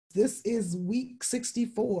This is week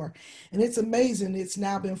 64, and it's amazing. It's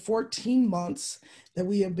now been 14 months that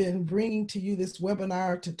we have been bringing to you this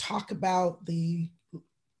webinar to talk about the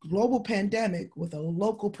global pandemic with a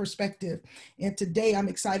local perspective. And today I'm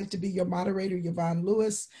excited to be your moderator, Yvonne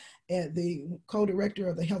Lewis, and the co-director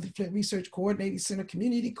of the Healthy Flint Research Coordinating Center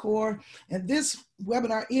Community Corps. And this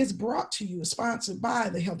webinar is brought to you, sponsored by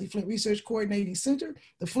the Healthy Flint Research Coordinating Center,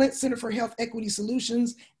 the Flint Center for Health Equity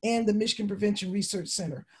Solutions, and the Michigan Prevention Research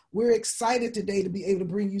Center. We're excited today to be able to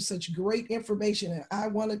bring you such great information. And I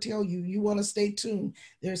want to tell you, you want to stay tuned.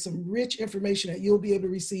 There's some rich information that you'll be able to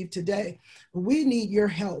receive today. We need your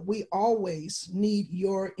help. We always need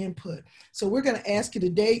your input. So we're going to ask you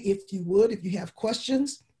today, if you would, if you have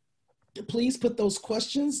questions, please put those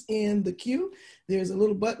questions in the queue. There's a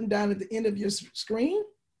little button down at the end of your screen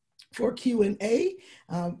for Q&A,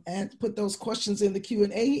 and put those questions in the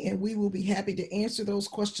Q&A, and we will be happy to answer those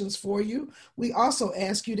questions for you. We also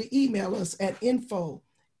ask you to email us at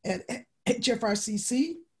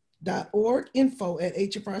info@hfrcc.org,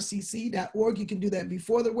 info@hfrcc.org. You can do that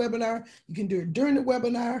before the webinar. You can do it during the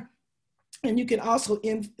webinar. And you can also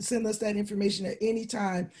send us that information at any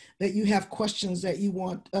time that you have questions that you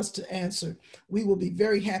want us to answer. We will be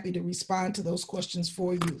very happy to respond to those questions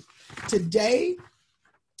for you. Today,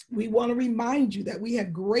 we want to remind you that we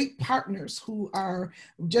have great partners who are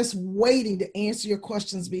just waiting to answer your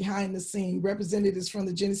questions behind the scene. Representatives from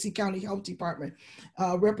the Genesee County Health Department,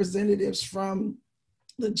 representatives from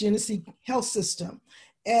the Genesee Health System,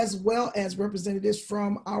 as well as representatives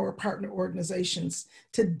from our partner organizations.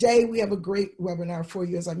 Today, we have a great webinar for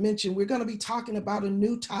you. As I mentioned, we're going to be talking about a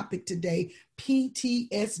new topic today,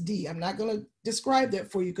 PTSD. I'm not going to describe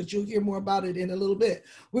that for you because you'll hear more about it in a little bit.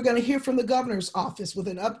 We're going to hear from the governor's office with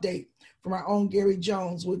an update from our own Gary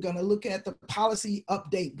Jones. We're going to look at the policy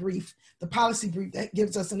update brief, the policy brief that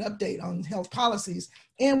gives us an update on health policies.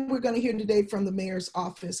 And we're going to hear today from the mayor's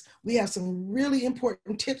office. We have some really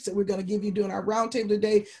important tips that we're going to give you during our roundtable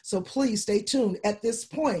today. So please stay tuned. At this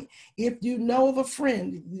point, if you know of a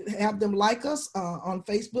friend, have them like us on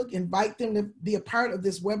Facebook, invite them to be a part of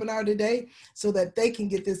this webinar today so that they can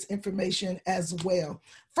get this information as well.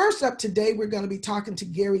 First up today, we're going to be talking to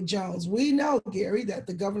Gary Jones. We know, Gary, that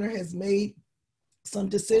the governor has made some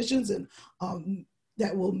decisions and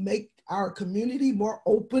that will make our community more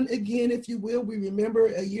open again, if you will. We remember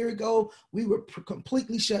a year ago, we were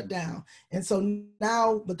completely shut down. And so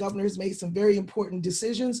now the governor has made some very important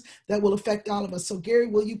decisions that will affect all of us. So Gary,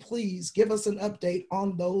 will you please give us an update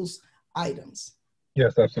on those items?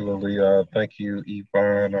 Yes, absolutely. Thank you,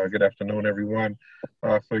 Yvonne. Good afternoon, everyone.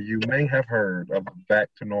 So you may have heard of the Back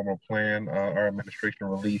to Normal plan our administration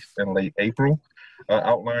released in late April,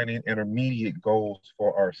 outlining intermediate goals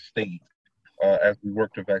for our state as we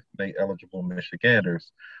work to vaccinate eligible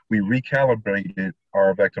Michiganders. We recalibrated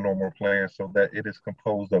our Back to Normal plan so that it is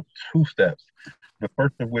composed of 2 steps, the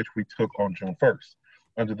first of which we took on June 1st.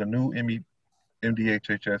 Under the new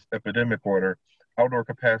MDHHS epidemic order, outdoor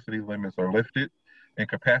capacity limits are lifted, and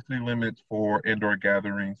capacity limits for indoor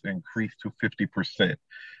gatherings increased to 50%.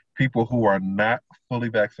 People who are not fully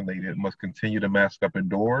vaccinated must continue to mask up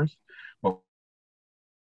indoors, but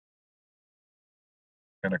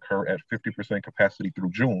can occur at 50% capacity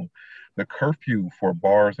through June. The curfew for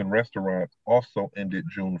bars and restaurants also ended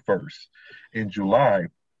June 1st. In July,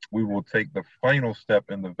 we will take the final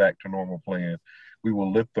step in the Back to Normal plan. We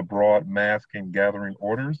will lift the broad mask and gathering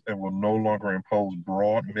orders and will no longer impose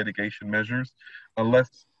broad mitigation measures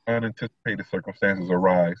unless unanticipated circumstances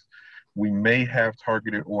arise. We may have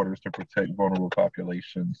targeted orders to protect vulnerable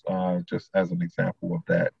populations, just as an example of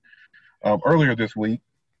that. Earlier this week,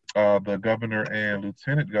 the governor and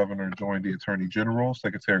lieutenant governor joined the attorney general,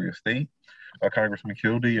 secretary of state, Congressman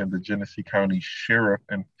Kildee, and the Genesee County sheriff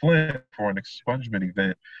in Flint for an expungement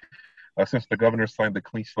event since the governor signed the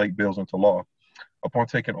clean slate bills into law. Upon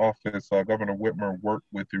taking office, Governor Whitmer worked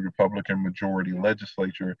with the Republican majority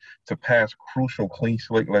legislature to pass crucial clean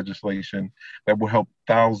slate legislation that will help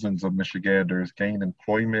thousands of Michiganders gain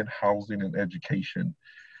employment, housing, and education.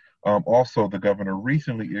 Also, the governor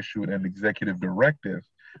recently issued an executive directive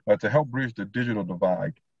to help bridge the digital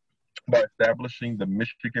divide by establishing the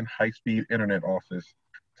Michigan High-Speed Internet Office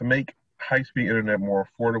to make high-speed internet more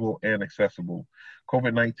affordable and accessible.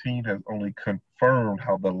 COVID-19 has only confirmed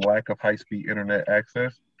how the lack of high-speed internet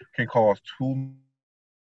access can cause to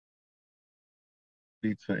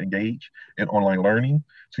engage in online learning,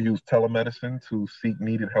 to use telemedicine to seek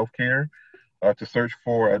needed healthcare, to search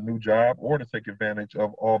for a new job, or to take advantage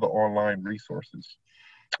of all the online resources.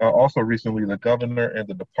 Also recently, the governor and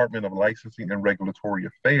the Department of Licensing and Regulatory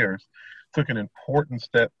Affairs took an important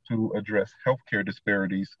step to address healthcare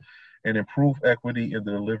disparities and improve equity in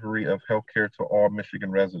the delivery of healthcare to all Michigan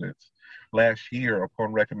residents. Last year,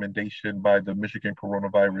 upon recommendation by the Michigan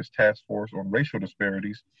Coronavirus Task Force on Racial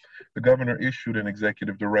Disparities, the governor issued an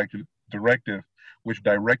executive directive which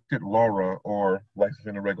directed Laura, or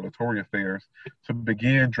Licensing and Regulatory Affairs, to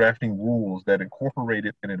begin drafting rules that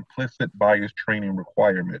incorporated an implicit bias training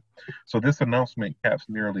requirement. So this announcement caps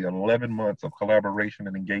nearly 11 months of collaboration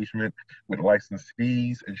and engagement with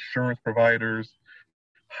licensees, insurance providers,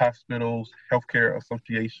 hospitals, healthcare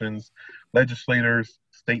associations, legislators,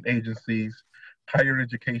 state agencies, higher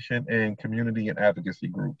education, and community and advocacy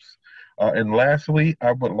groups. And lastly,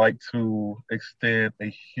 I would like to extend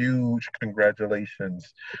a huge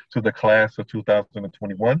congratulations to the class of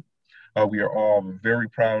 2021. We are all very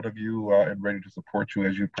proud of you and ready to support you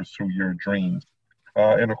as you pursue your dreams.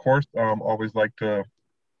 And of course, always like to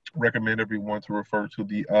recommend everyone to refer to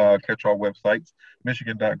the catch-all websites,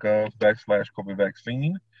 michigan.gov/COVID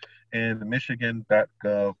vaccine and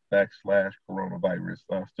michigan.gov/coronavirus.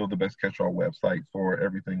 Still the best catch-all website for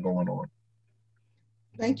everything going on.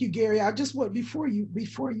 Thank you, Gary. I just want, before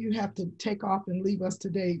you have to take off and leave us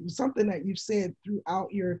today, something that you've said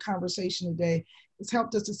throughout your conversation today has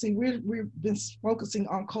helped us to see we've been focusing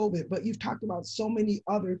on COVID, but you've talked about so many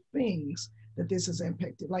other things that this has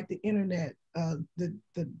impacted, like the internet, the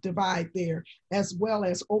divide there, as well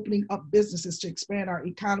as opening up businesses to expand our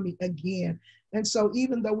economy again. And so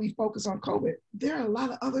even though we focus on COVID, there are a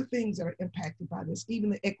lot of other things that are impacted by this, even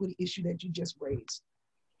the equity issue that you just raised.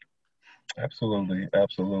 Absolutely,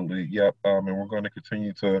 absolutely. Yep. And we're going to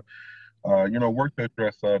continue to work to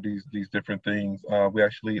address these different things. We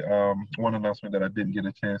actually, one announcement that I didn't get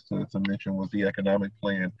a chance to mention was the economic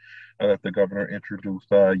plan that the governor introduced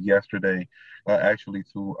yesterday, actually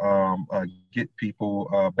to get people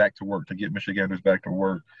back to work, to get Michiganders back to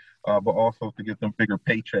work, but also to get them bigger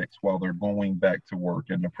paychecks while they're going back to work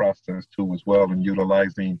in the process too as well, and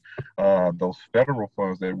utilizing those federal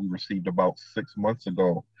funds that we received about 6 months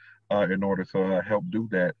ago in order to help do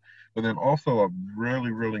that. But then also a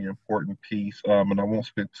really, really important piece, and I won't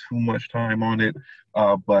spend too much time on it,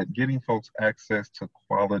 but getting folks access to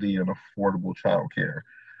quality and affordable childcare.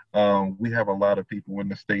 We have a lot of people in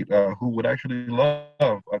the state who would actually love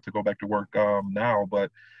to go back to work now, but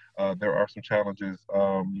there are some challenges,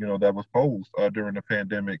 that was posed during the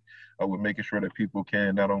pandemic with making sure that people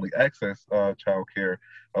can not only access childcare,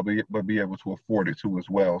 but be able to afford it too as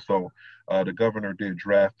well. So the governor did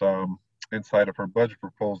draft inside of her budget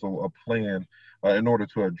proposal a plan in order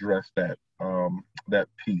to address that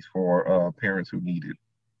piece for parents who need it.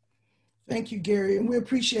 Thank you, Gary, and we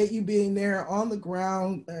appreciate you being there on the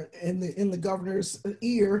ground in the governor's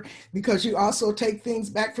ear, because you also take things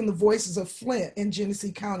back from the voices of Flint in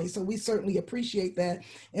Genesee County. So we certainly appreciate that.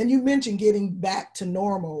 And you mentioned getting back to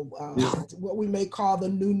normal, what we may call the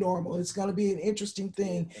new normal. It's going to be an interesting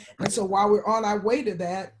thing. And so while we're on our way to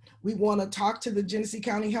that, we want to talk to the Genesee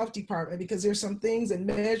County Health Department, because there's some things and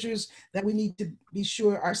measures that we need to be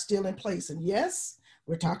sure are still in place. And yes,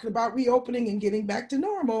 we're talking about reopening and getting back to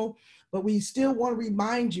normal, but we still want to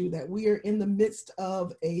remind you that we are in the midst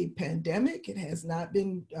of a pandemic. It has not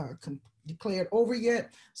been declared over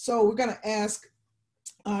yet. So we're going to ask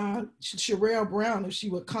Sherelle Brown if she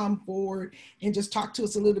would come forward and just talk to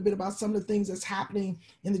us a little bit about some of the things that's happening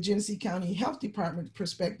in the Genesee County Health Department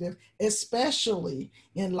perspective, especially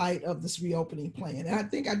in light of this reopening plan. And I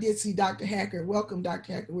think I did see Dr. Hacker. Welcome,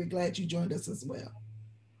 Dr. Hacker. We're glad you joined us as well.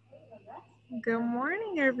 Good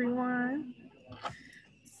morning, everyone.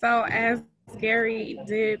 So as Gary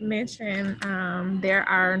did mention, there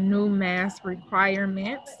are new mask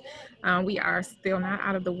requirements. We are still not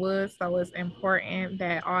out of the woods, so it's important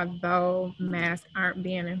that although masks aren't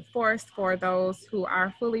being enforced for those who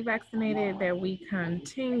are fully vaccinated, that we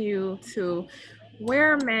continue to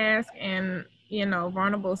wear a mask in,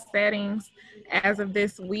 vulnerable settings. As of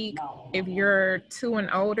this week, if you're 2 and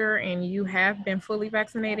older and you have been fully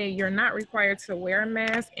vaccinated, you're not required to wear a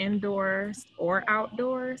mask indoors or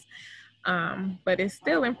outdoors. But it's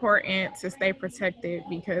still important to stay protected,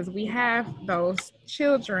 because we have those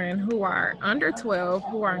children who are under 12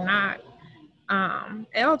 who are not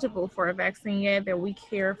eligible for a vaccine yet, that we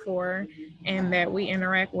care for and that we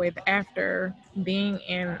interact with after being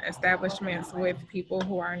in establishments with people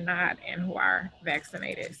who are not and who are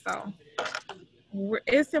vaccinated. So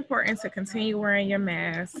it's important to continue wearing your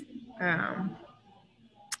mask.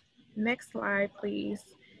 Next slide, please.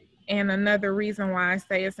 And another reason why I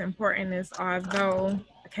say it's important is, although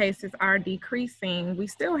cases are decreasing, we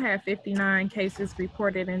still have 59 cases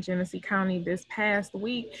reported in Genesee County this past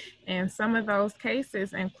week. And some of those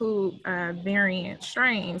cases include variant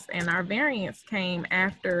strains, and our variants came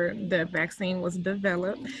after the vaccine was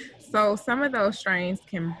developed. So some of those strains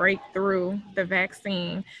can break through the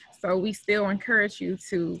vaccine. So we still encourage you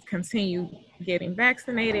to continue getting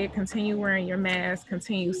vaccinated, continue wearing your mask,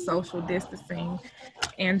 continue social distancing,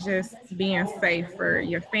 and just being safe for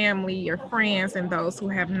your family, your friends, and those who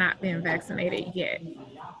have not been vaccinated yet.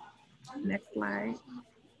 Next slide.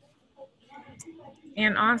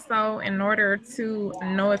 And also, in order to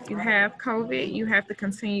know if you have COVID, you have to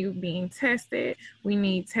continue being tested. We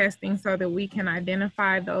need testing so that we can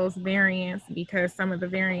identify those variants, because some of the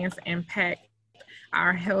variants impact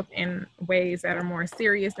our health in ways that are more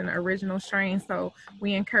serious than the original strain. So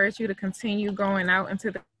we encourage you to continue going out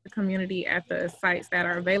into the community at the sites that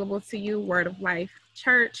are available to you: Word of Life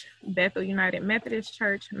Church, Bethel United Methodist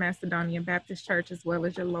Church, Macedonia Baptist Church, as well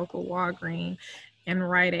as your local Walgreens and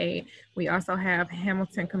Rite Aid. We also have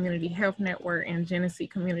Hamilton Community Health Network and Genesee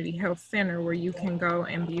Community Health Center, where you can go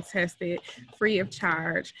and be tested free of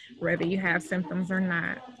charge, whether you have symptoms or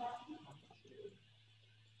not.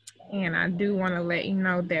 And I do want to let you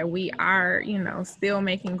know that we are, still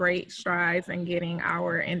making great strides in getting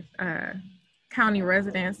our county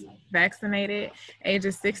residents vaccinated.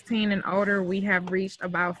 Ages 16 and older, we have reached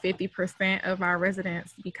about 50% of our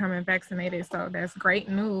residents becoming vaccinated. So that's great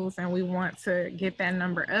news, and we want to get that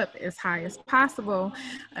number up as high as possible.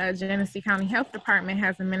 Genesee County Health Department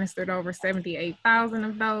has administered over 78,000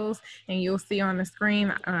 of those, and you'll see on the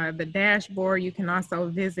screen the dashboard. You can also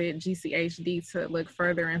visit GCHD to look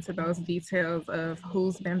further into those details of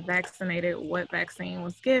who's been vaccinated, what vaccine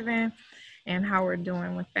was given, and how we're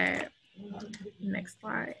doing with that. Next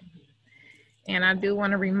slide. And I do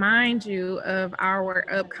want to remind you of our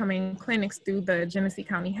upcoming clinics through the Genesee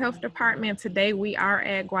County Health Department. Today we are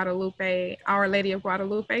at Guadalupe, Our Lady of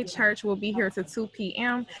Guadalupe Church. We'll be here till 2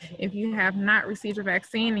 p.m. If you have not received your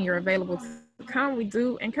vaccine and you're available to come, we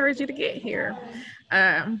do encourage you to get here.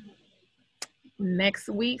 Next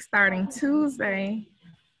week, starting Tuesday,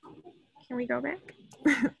 can we go back?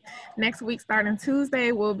 Next week, starting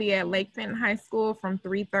Tuesday, we'll be at Lake Flint High School from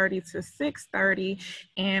 3:30 to 6:30.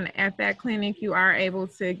 And at that clinic, you are able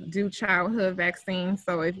to do childhood vaccines.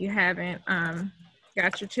 So if you haven't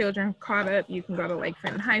got your children caught up, you can go to Lake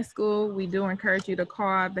Flint High School. We do encourage you to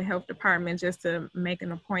call the health department just to make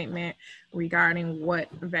an appointment regarding what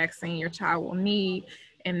vaccine your child will need.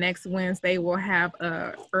 And next Wednesday, we'll have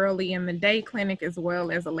a early in the day clinic, as well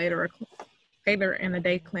as a later in the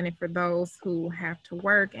day clinic for those who have to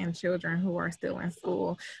work and children who are still in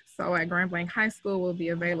school. So at Grand Blanc High School, will be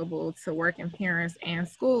available to working parents and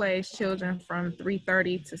school-age children from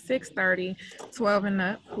 3:30 to 6:30, 12 and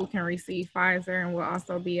up, who can receive Pfizer. And we'll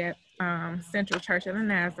also be at Central Church of the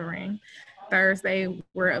Nazarene. Thursday,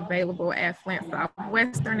 we're available at Flint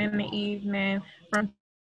Southwestern in the evening from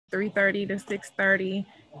 3:30 to 6:30,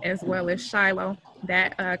 as well as Shiloh.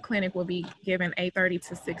 That clinic will be given 8:30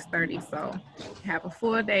 to 6:30. So have a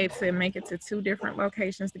full day to make it to 2 different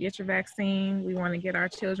locations to get your vaccine. We want to get our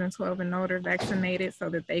children 12 and older vaccinated so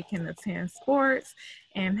that they can attend sports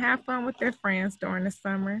and have fun with their friends during the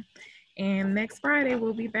summer. And next Friday,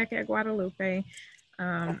 we'll be back at Guadalupe.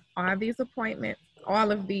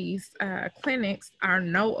 All of these clinics are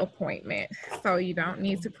no appointment, so you don't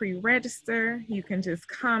need to pre-register. You can just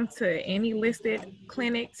come to any listed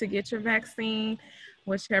clinic to get your vaccine,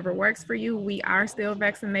 whichever works for you. We are still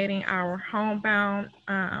vaccinating our homebound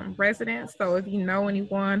residents, so if you know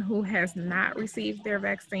anyone who has not received their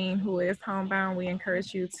vaccine who is homebound, we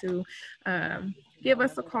encourage you to give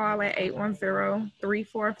us a call at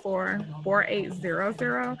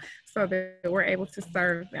 810-344-4800 so that we're able to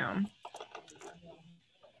serve them.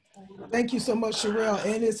 Thank you so much, Sherelle.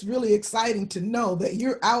 And it's really exciting to know that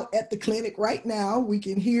you're out at the clinic right now. We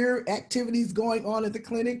can hear activities going on at the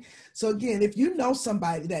clinic. So again, if you know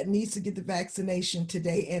somebody that needs to get the vaccination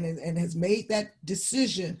today and has made that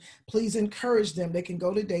decision, please encourage them. They can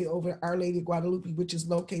go today over Our Lady of Guadalupe, which is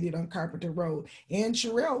located on Carpenter Road. And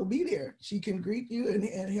Sherelle will be there. She can greet you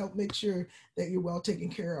and help make sure that you're well taken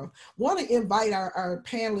care of. Want to invite our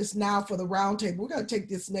panelists now for the roundtable. We're going to take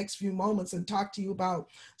this next few moments and talk to you about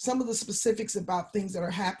some of the specifics about things that are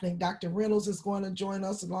happening. Dr. Reynolds is going to join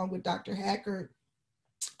us along with Dr. Hackert.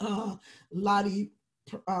 Lottie,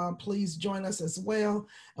 please join us as well.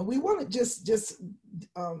 And we want to just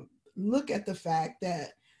look at the fact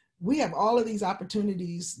that we have all of these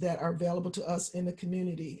opportunities that are available to us in the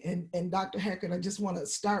community. And Dr. Hackert, I just want to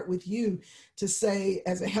start with you to say,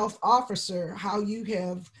 as a health officer, how you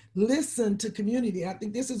have listened to community. I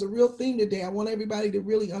think this is a real theme today. I want everybody to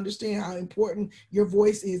really understand how important your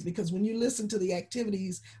voice is, because when you listen to the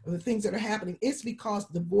activities or the things that are happening, it's because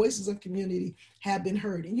the voices of community have been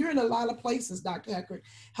heard. And you're in a lot of places, Dr. Hackert.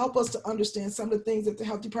 Help us to understand some of the things that the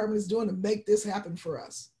health department is doing to make this happen for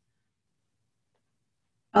us.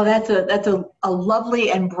 Oh, that's a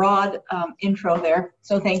lovely and broad intro there.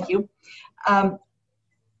 So thank you. I'm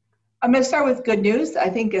going to start with good news. I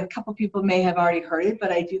think a couple people may have already heard it,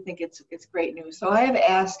 but I do think it's great news. So I have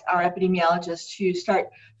asked our epidemiologists to start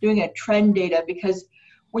doing a trend data, because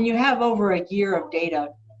when you have over a year of data,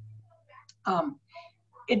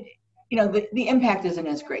 the impact isn't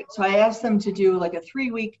as great. So I asked them to do like a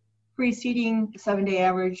 3-week preceding 7-day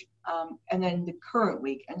average, and then the current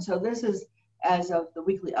week. And so this is as of the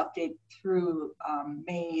weekly update through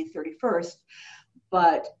May 31st,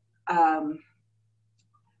 but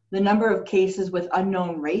the number of cases with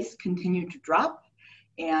unknown race continued to drop,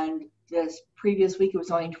 and this previous week it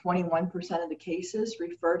was only 21% of the cases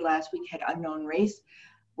referred last week had unknown race,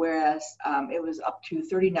 whereas it was up to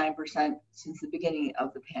 39% since the beginning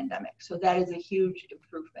of the pandemic. So that is a huge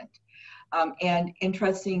improvement. And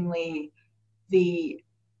interestingly, the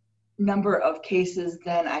number of cases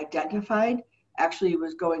then identified actually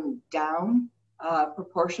was going down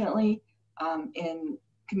proportionately in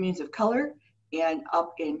communities of color and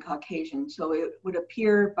up in Caucasian. So it would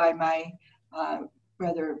appear by my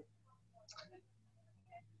rather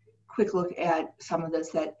quick look at some of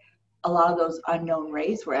this that a lot of those unknown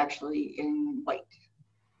race were actually in white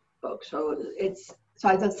folks. So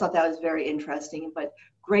I just thought that was very interesting, but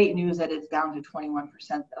great news that it's down to 21%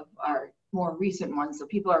 of our more recent ones. So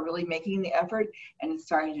people are really making the effort, and it's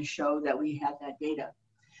starting to show that we have that data.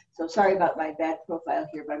 So sorry about my bad profile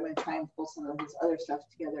here, but I'm going to try and pull some of this other stuff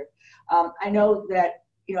together. I know that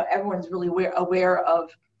everyone's really aware of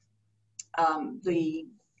the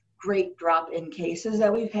great drop in cases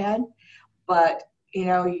that we've had, but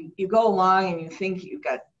you go along and you think you've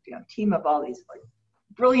got a team of all these like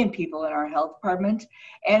brilliant people in our health department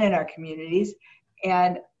and in our communities,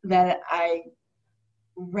 and then I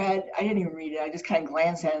didn't even read it, I just kind of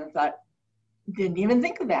glanced at it and thought, didn't even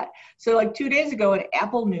think of that. So like 2 days ago in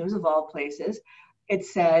Apple News of all places, it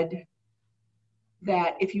said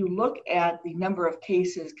that if you look at the number of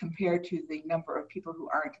cases compared to the number of people who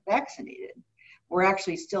aren't vaccinated, we're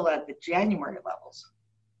actually still at the January levels.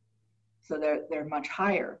 So they're much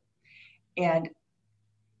higher. And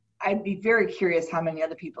I'd be very curious how many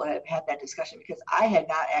other people have had that discussion, because I had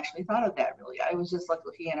not actually thought of that really. I was just like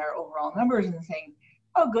looking at our overall numbers and saying,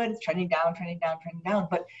 oh good, it's trending down, trending down, trending down.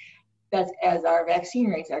 But that's as our vaccine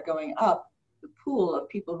rates are going up, the pool of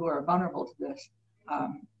people who are vulnerable to this,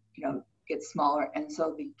 gets smaller. And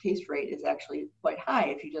so the case rate is actually quite high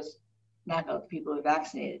if you just knock out the people who are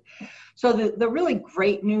vaccinated. So the really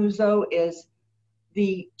great news though is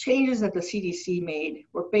the changes that the CDC made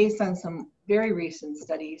were based on some very recent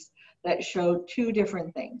studies that showed two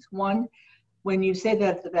different things. One, when you say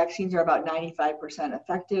that the vaccines are about 95%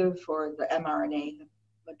 effective for the mRNA, the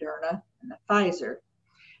Moderna, and the Pfizer,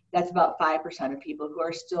 that's about 5% of people who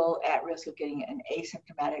are still at risk of getting an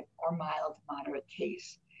asymptomatic or mild to moderate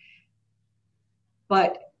case.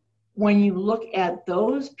 But when you look at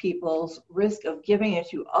those people's risk of giving it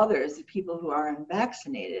to others, the people who are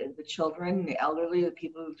unvaccinated, the children, the elderly, the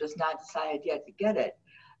people who've just not decided yet to get it,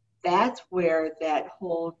 that's where that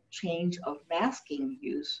whole change of masking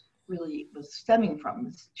use really was stemming from.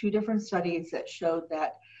 It's two different studies that showed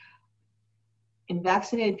that in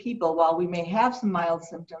vaccinated people, while we may have some mild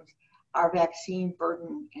symptoms, our vaccine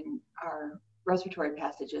burden in our respiratory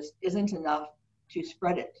passages isn't enough to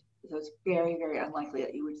spread it. So it's very, very unlikely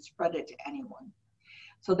that you would spread it to anyone.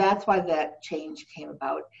 So that's why that change came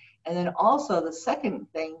about. And then also the second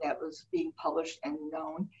thing that was being published and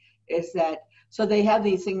known is that, so they have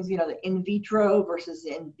these things, the in vitro versus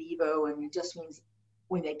the in vivo, and it just means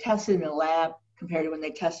when they test it in a lab compared to when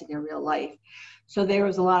they test it in real life. So there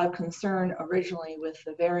was a lot of concern originally with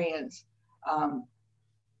the variants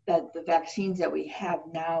that the vaccines that we have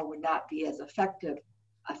now would not be as effective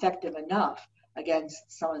enough against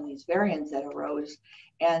some of these variants that arose.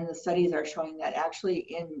 And the studies are showing that actually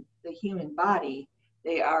in the human body,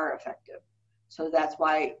 they are effective. So that's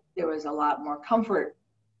why there was a lot more comfort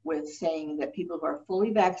with saying that people who are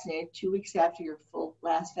fully vaccinated 2 weeks after your full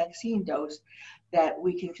last vaccine dose, that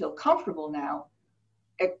we can feel comfortable now,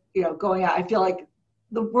 going out. I feel like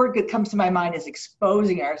the word that comes to my mind is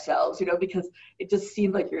exposing ourselves, because it just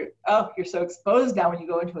seems like you're so exposed now when you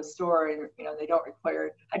go into a store and, they don't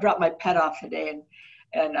require, I dropped my pet off today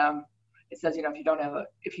and it says,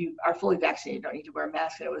 if you are fully vaccinated, you don't need to wear a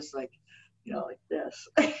mask. And it was like, like this.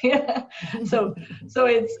 So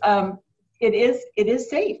it is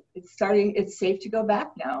safe. It's safe to go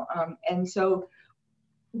back now. And so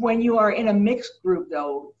when you are in a mixed group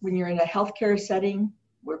though, when you're in a healthcare setting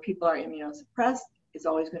where people are immunosuppressed, it's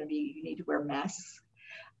always going to be, you need to wear masks.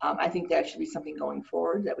 I think that should be something going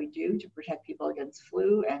forward that we do to protect people against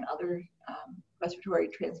flu and other respiratory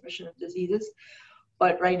transmission of diseases.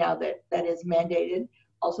 But right now that is mandated.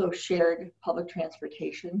 Also shared public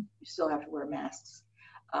transportation, you still have to wear masks.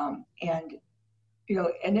 And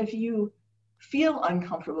if you feel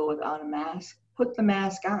uncomfortable without a mask, put the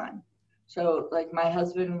mask on. So like my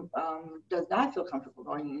husband does not feel comfortable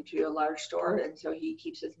going into a large store, and so he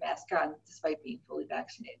keeps his mask on despite being fully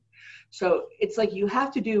vaccinated. So it's like you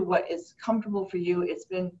have to do what is comfortable for you. It's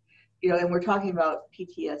been, and we're talking about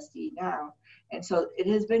PTSD now, and so it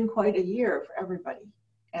has been quite a year for everybody.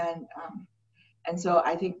 And so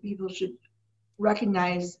I think people should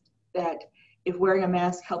recognize that if wearing a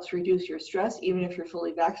mask helps reduce your stress, even if you're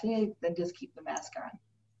fully vaccinated, then just keep the mask on.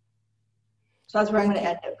 So that's where I'm going to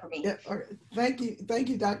end it for me. Yeah, thank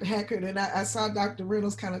you, Dr. Hackert. And I saw Dr.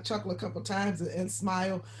 Reynolds kind of chuckle a couple of times and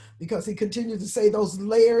smile because he continued to say those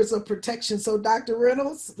layers of protection. So Dr.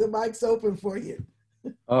 Reynolds, the mic's open for you.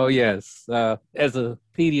 Oh, yes. As a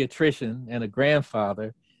pediatrician and a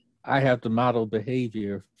grandfather, I have to model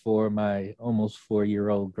behavior for my almost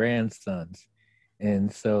 4-year-old grandsons.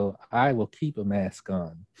 And so I will keep a mask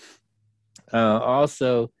on.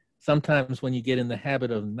 Also, sometimes when you get in the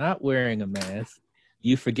habit of not wearing a mask,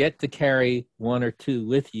 you forget to carry one or two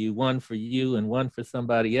with you, one for you and one for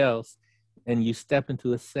somebody else. And you step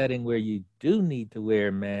into a setting where you do need to wear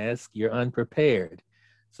a mask, you're unprepared.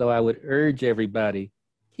 So I would urge everybody,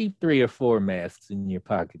 keep 3 or 4 masks in your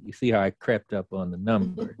pocket. You see how I crept up on the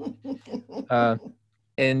number.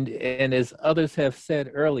 And as others have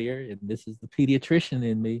said earlier, and this is the pediatrician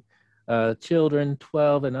in me, children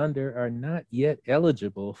 12 and under are not yet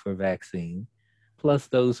eligible for vaccine, plus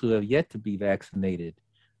those who have yet to be vaccinated.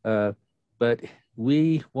 But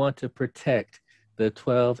we want to protect the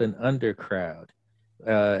 12 and under crowd.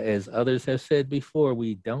 As others have said before,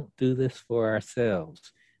 we don't do this for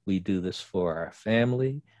ourselves. We do this for our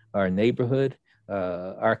family, our neighborhood,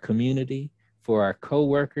 our community, for our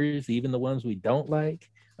coworkers, even the ones we don't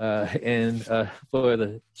like, and for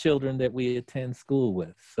the children that we attend school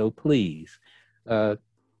with. So please,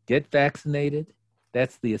 get vaccinated.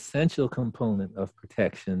 That's the essential component of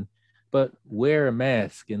protection, but wear a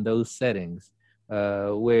mask in those settings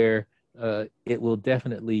where it will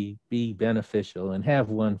definitely be beneficial, and have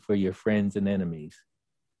one for your friends and enemies.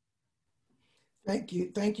 Thank you,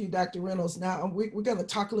 Dr. Reynolds. Now we're going to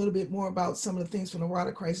talk a little bit more about some of the things from the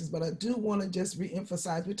water crisis, but I do want to just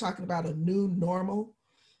reemphasize, we're talking about a new normal.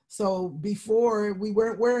 So before we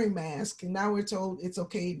weren't wearing masks, and now we're told it's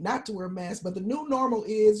okay not to wear a mask, but the new normal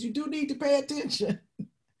is you do need to pay attention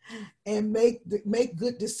and make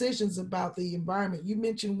good decisions about the environment. You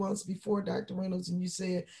mentioned once before, Dr. Reynolds, and you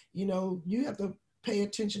said, you have to pay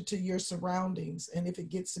attention to your surroundings. And if it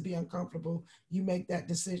gets to be uncomfortable, you make that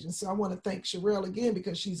decision. So I want to thank Sherelle again,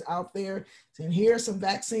 because she's out there saying, here are some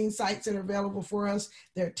vaccine sites that are available for us.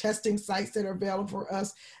 There are testing sites that are available for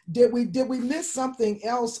us. Did we miss something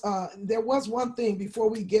else? There was one thing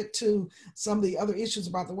before we get to some of the other issues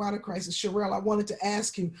about the water crisis. Sherelle, I wanted to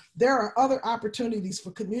ask you, there are other opportunities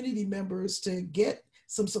for community members to get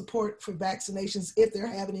some support for vaccinations if they're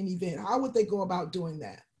having an event. How would they go about doing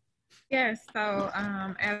that? Yes, so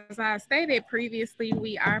as I stated previously,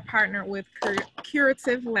 we are partnered with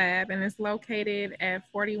Curative Lab, and it's located at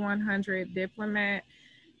 4100 Diplomat,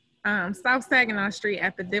 South Saginaw Street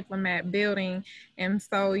at the Diplomat Building. And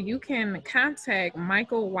so you can contact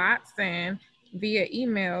Michael Watson via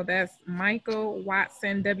email. That's Michael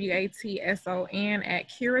Watson, WATSON, at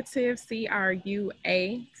curative, CRUATIVE.com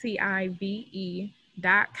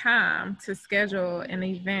to schedule an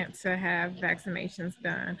event to have vaccinations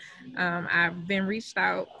done. I've been reached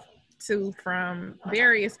out to from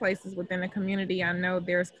various places within the community. I know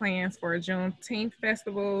there's plans for Juneteenth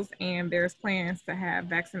festivals, and there's plans to have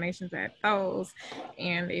vaccinations at those.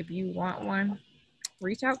 And if you want one,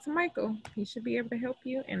 reach out to Michael. He should be able to help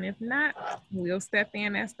you. And if not, we'll step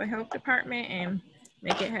in as the health department and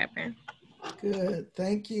make it happen. Good,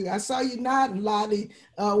 thank you. I saw you nodding, Lottie,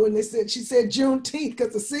 when she said Juneteenth,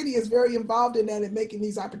 because the city is very involved in that and making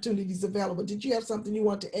these opportunities available. Did you have something you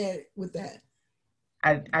want to add with that?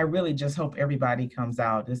 I really just hope everybody comes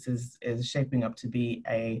out. This is shaping up to be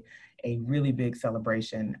a really big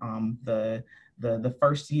celebration. The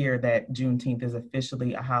first year that Juneteenth is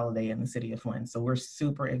officially a holiday in the city of Flint. So we're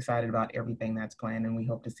super excited about everything that's planned, and we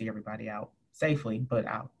hope to see everybody out safely, but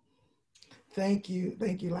out. Thank you,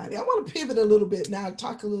 Lottie. I want to pivot a little bit now,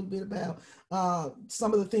 talk a little bit about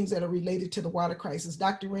some of the things that are related to the water crisis.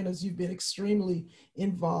 Dr. Reynolds, you've been extremely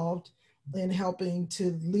involved in helping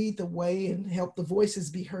to lead the way and help the voices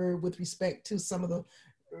be heard with respect to some of the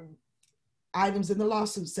items in the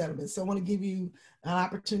lawsuit settlement. So I want to give you an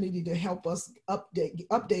opportunity to help us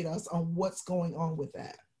update us on what's going on with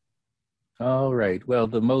that. All right. Well,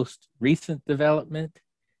 the most recent development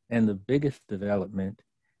and the biggest development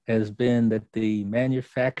has been that the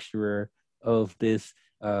manufacturer of this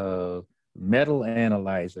metal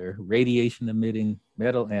analyzer, radiation emitting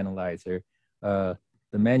metal analyzer, the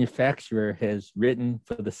manufacturer has written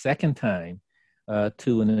for the second time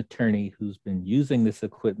to an attorney who's been using this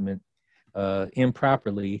equipment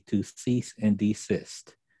improperly to cease and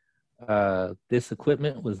desist. This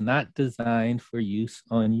equipment was not designed for use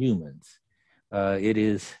on humans.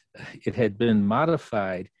 It had been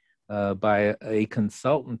modified by a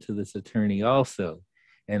consultant to this attorney also.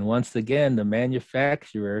 And once again, the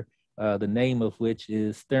manufacturer, the name of which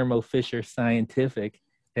is Thermo Fisher Scientific,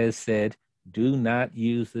 has said, do not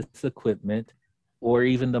use this equipment or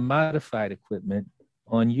even the modified equipment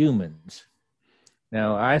on humans.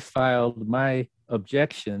 Now, I filed my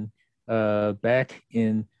objection back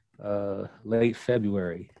in late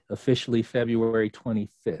February, officially February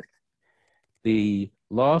 25th. The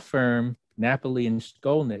law firm Napoli and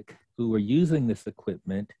Skolnick, who were using this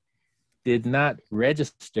equipment, did not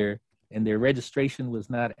register, and their registration was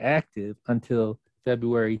not active until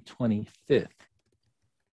February 25th.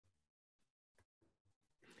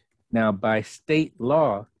 Now, by state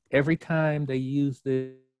law, every time they use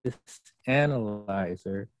this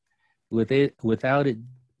analyzer without it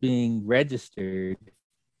being registered,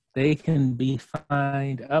 they can be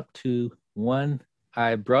fined up to one.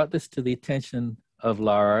 I brought this to the attention of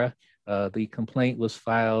Laura. The complaint was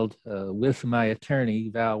filed with my attorney,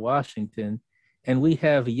 Val Washington, and we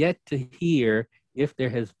have yet to hear if there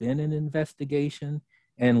has been an investigation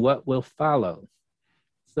and what will follow.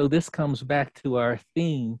 So this comes back to our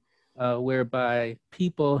theme, whereby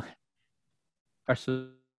people are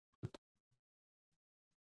supposed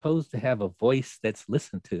to have a voice that's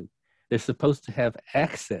listened to. They're supposed to have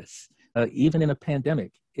access. Even in a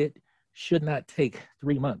pandemic, it should not take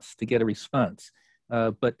 3 months to get a response.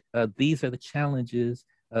 But these are the challenges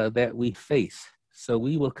that we face. So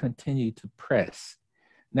we will continue to press.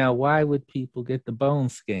 Now, why would people get the bone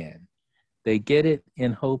scan? They get it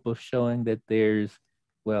in hope of showing that there's,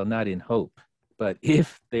 well, not in hope, but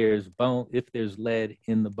if there's lead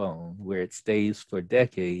in the bone where it stays for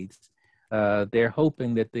decades, they're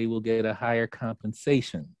hoping that they will get a higher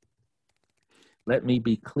compensation. Let me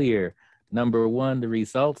be clear. Number one, the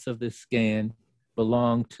results of this scan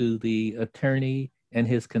belong to the attorney and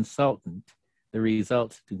his consultant. The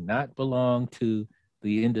results do not belong to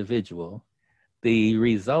the individual. The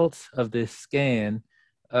results of this scan,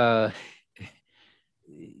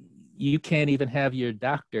 you can't even have your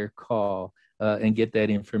doctor call and get that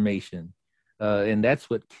information. And that's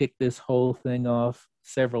what kicked this whole thing off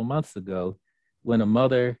several months ago, when a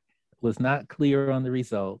mother was not clear on the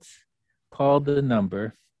results, called the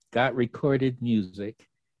number, got recorded music,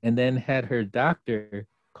 and then had her doctor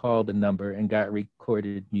call the number and got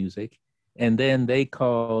recorded music. And then they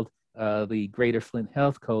called the Greater Flint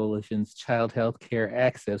Health Coalition's Child Health Care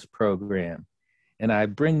Access Program. And I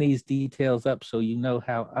bring these details up so you know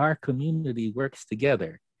how our community works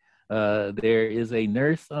together. There is a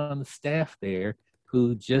nurse on the staff there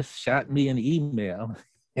who just shot me an email,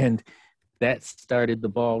 and that started the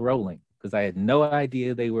ball rolling, because I had no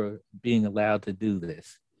idea they were being allowed to do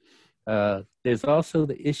this. There's also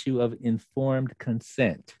the issue of informed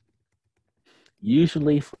consent.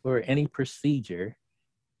 Usually for any procedure,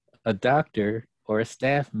 a doctor or a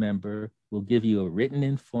staff member will give you a written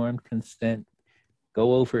informed consent,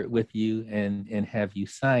 go over it with you, and have you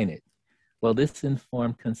sign it. Well, this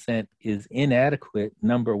informed consent is inadequate,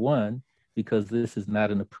 number one, because this is not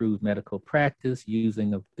an approved medical practice.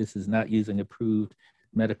 This is not using approved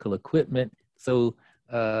medical equipment. So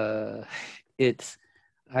I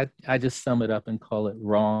just sum it up and call it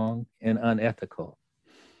wrong and unethical.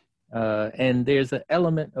 And there's an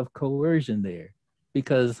element of coercion there,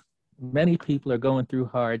 because many people are going through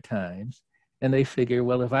hard times and they figure,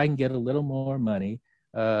 well, if I can get a little more money,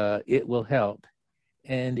 it will help.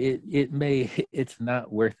 And it's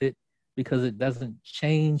not worth it, because it doesn't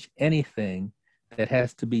change anything that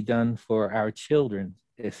has to be done for our children,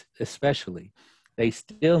 especially. They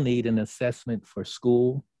still need an assessment for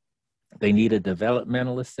school. They need a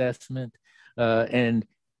developmental assessment. And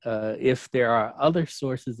if there are other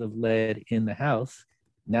sources of lead in the house,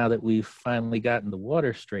 now that we've finally gotten the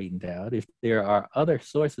water straightened out, if there are other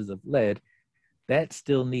sources of lead, that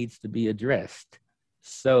still needs to be addressed.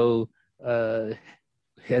 So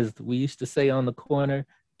as we used to say on the corner,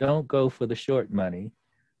 don't go for the short money,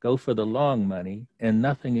 go for the long money, and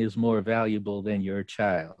nothing is more valuable than your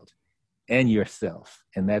child. and yourself.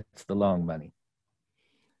 And that's the long money.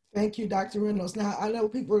 Thank you, Dr. Reynolds. Now, I know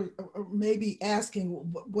people are maybe asking,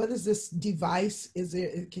 what is this device?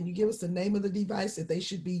 Can you give us the name of the device that they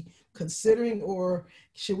should be considering, or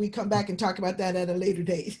should we come back and talk about that at a later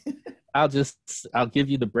date? I'll give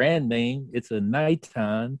you the brand name. It's a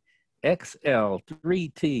Niton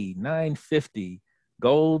XL3T 950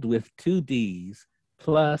 gold with 2 Ds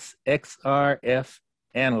plus XRF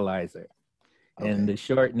analyzer. Okay. And the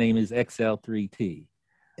short name is XL3T.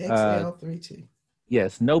 XL3T.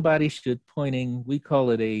 Yes, nobody should we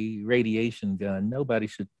call it a radiation gun. Nobody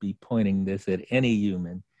should be pointing this at any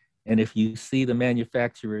human. And if you see the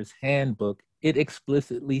manufacturer's handbook, it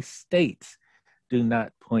explicitly states, do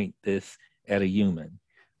not point this at a human.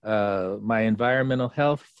 My environmental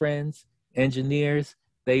health friends, engineers,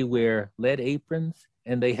 they wear lead aprons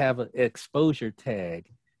and they have an exposure tag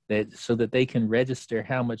so that they can register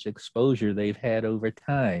how much exposure they've had over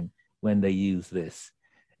time when they use this.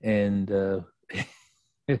 And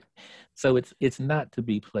so it's not to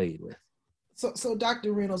be played with. So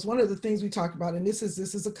Dr. Reynolds, one of the things we talked about, and this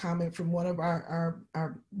is a comment from one of our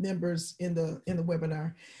members in the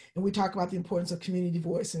webinar, and we talk about the importance of community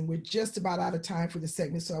voice, and we're just about out of time for this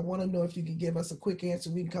segment. So I want to know if you can give us a quick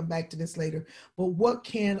answer. We can come back to this later, but what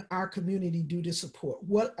can our community do to support?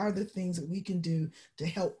 What are the things that we can do to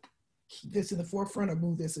help keep this in the forefront or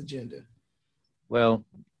move this agenda? Well,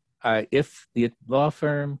 if the law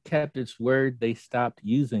firm kept its word, they stopped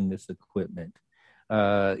using this equipment.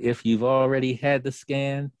 If you've already had the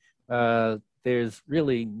scan, there's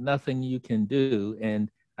really nothing you can do.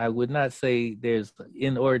 And I would not say there's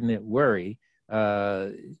inordinate worry,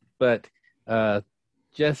 but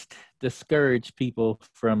just discourage people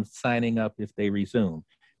from signing up if they resume.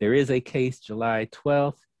 There is a case July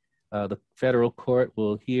 12th. The federal court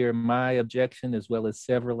will hear my objection as well as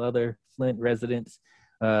several other Flint residents,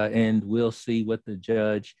 and we'll see what the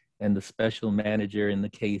judge and the special manager in the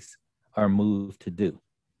case are moved to do.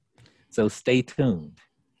 So stay tuned.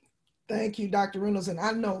 Thank you, Dr. Reynolds. And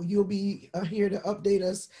I know you'll be here to update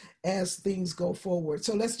us as things go forward.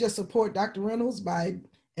 So let's just support Dr. Reynolds by,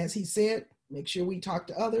 as he said, make sure we talk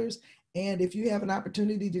to others. And if you have an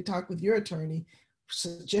opportunity to talk with your attorney,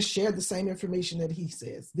 just share the same information that he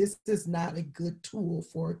says. This is not a good tool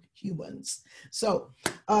for humans. So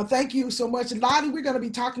thank you so much. Lottie, we're going to be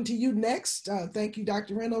talking to you next. Thank you,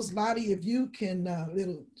 Dr. Reynolds. Lottie, if you can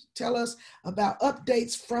tell us about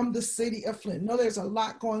updates from the city of Flint. I know there's a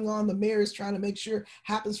lot going on. The mayor is trying to make sure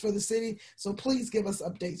happens for the city. So please give us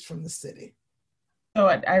updates from the city. So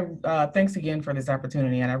thanks again for this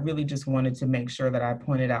opportunity. And I really just wanted to make sure that I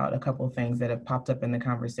pointed out a couple of things that have popped up in the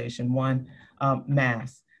conversation. One,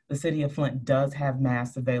 masks. The city of Flint does have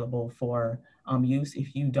masks available for use.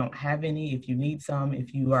 If you don't have any, if you need some,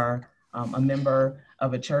 if you are a member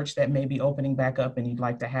of a church that may be opening back up and you'd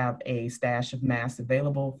like to have a stash of masks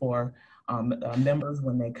available for members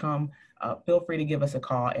when they come, feel free to give us a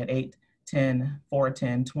call at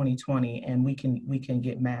 810-410-2020 and we can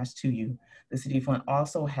get masks to you. The city of Flint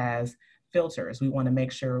also has filters. We want to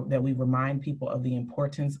make sure that we remind people of the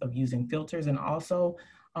importance of using filters, and also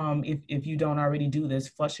if you don't already do this,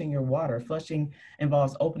 flushing your water. Flushing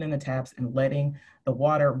involves opening the taps and letting the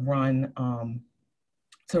water run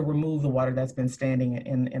to remove the water that's been standing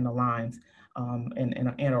in the lines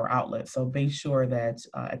in or outlets. So be sure that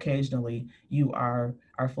occasionally you are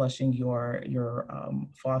flushing your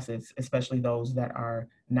faucets, especially those that are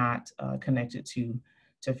not connected to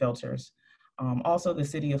filters. Also, the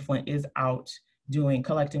city of Flint is out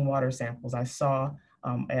collecting water samples. I saw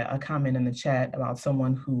a comment in the chat about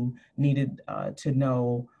someone who needed to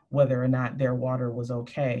know whether or not their water was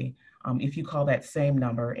okay. If you call that same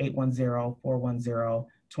number,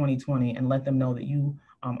 810-410-2020, and let them know that you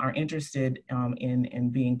are interested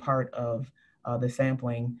in being part of the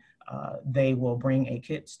sampling, they will bring a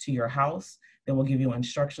kit to your house. They will give you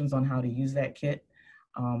instructions on how to use that kit.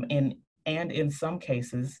 And in some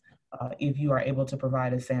cases, if you are able to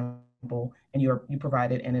provide a sample and you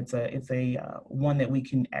provide it, and it's a one that we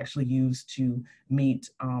can actually use to meet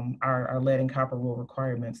our lead and copper rule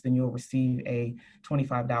requirements, then you'll receive a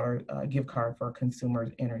 $25 gift card for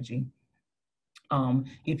Consumer Energy.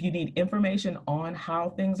 If you need information on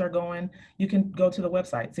how things are going, you can go to the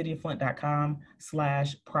website,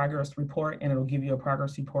 cityoflint.com/progress report, and it'll give you a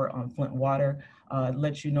progress report on Flint water.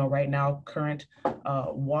 Let you know right now current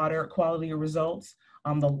water quality results.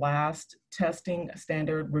 The last testing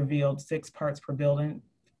standard revealed 6 parts per billion.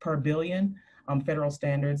 Federal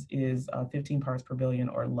standards is 15 parts per billion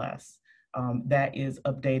or less. That is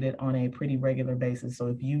updated on a pretty regular basis. So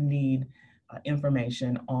if you need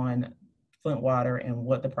information on Flint Water and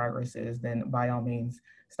what the progress is, then by all means,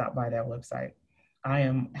 stop by that website. I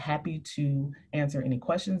am happy to answer any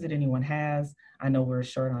questions that anyone has. I know we're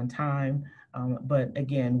short on time, but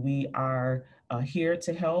again, we are here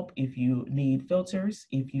to help. If you need filters,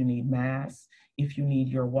 if you need masks, if you need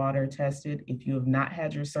your water tested, if you have not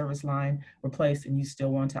had your service line replaced and you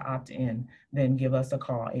still want to opt in, then give us a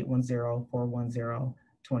call,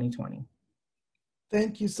 810-410-2020.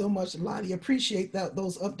 Thank you so much, Lottie. Appreciate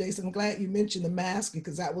those updates. I'm glad you mentioned the mask,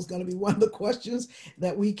 because that was going to be one of the questions,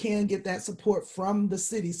 that we can get that support from the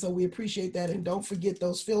city. So we appreciate that. And don't forget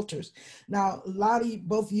those filters. Now, Lottie,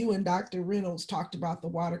 both you and Dr. Reynolds talked about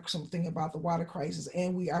something about the water crisis,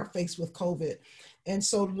 and we are faced with COVID. And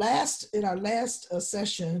so in our last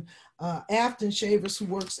session, Afton Shavers, who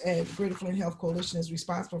works at Greater Flint Health Coalition, is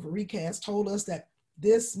responsible for recast, told us that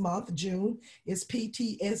this month, June, is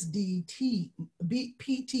PTSD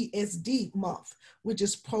month, which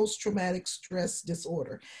is post-traumatic stress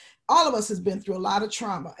disorder. All of us has been through a lot of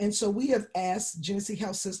trauma. And so we have asked Genesee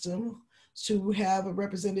Health System to have a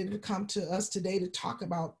representative come to us today to talk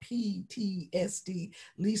about PTSD.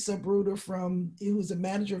 Lisa Bruder, who's the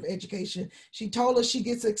manager of education, she told us she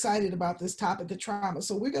gets excited about this topic of trauma.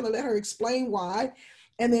 So we're going to let her explain why,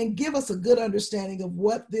 and then give us a good understanding of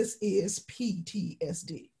what this is,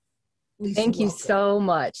 PTSD. Lisa, thank you so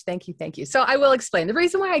much. Thank you. Thank you. So I will explain. The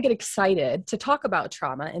reason why I get excited to talk about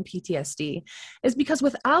trauma and PTSD is because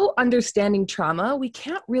without understanding trauma, we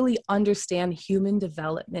can't really understand human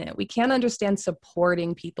development. We can't understand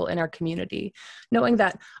supporting people in our community, knowing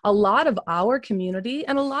that a lot of our community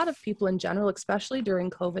and a lot of people in general, especially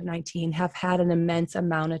during COVID-19, have had an immense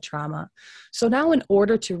amount of trauma. So now, in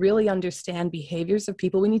order to really understand behaviors of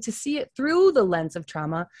people, we need to see it through the lens of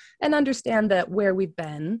trauma and understand that where we've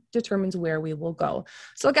been determines where we will go.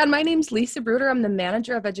 So again, my name's Lisa Bruder. I'm the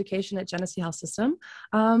manager of education at Genesee Health System.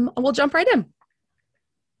 We'll jump right in.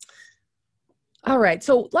 All right,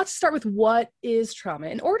 so let's start with what is trauma.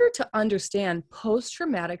 In order to understand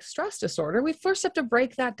post-traumatic stress disorder, we first have to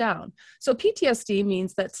break that down. So PTSD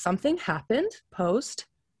means that something happened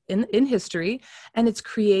in history, and it's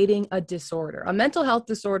creating a disorder, a mental health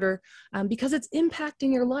disorder, because it's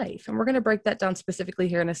impacting your life. And we're going to break that down specifically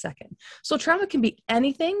here in a second. So trauma can be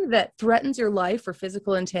anything that threatens your life or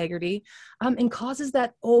physical integrity, and causes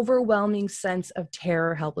that overwhelming sense of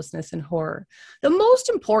terror, helplessness, and horror. The most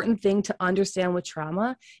important thing to understand with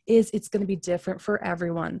trauma is it's going to be different for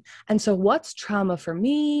everyone. And so what's trauma for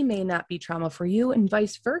me may not be trauma for you, and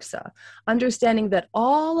vice versa. Understanding that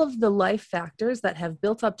all of the life factors that have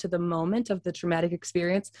built up to the moment of the traumatic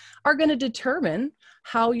experience are going to determine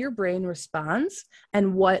how your brain responds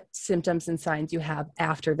and what symptoms and signs you have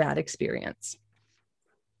after that experience.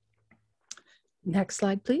 Next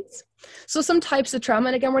slide, please. So some types of trauma,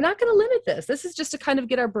 and again, we're not going to limit this. This is just to kind of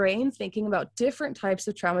get our brain thinking about different types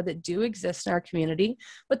of trauma that do exist in our community,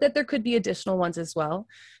 but that there could be additional ones as well.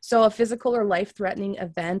 So a physical or life-threatening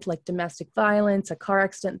event like domestic violence, a car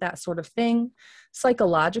accident, that sort of thing.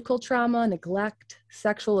 Psychological trauma, neglect,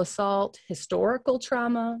 sexual assault, historical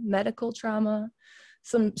trauma, medical trauma,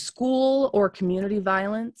 some school or community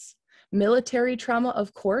violence. Military trauma,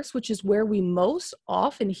 of course, which is where we most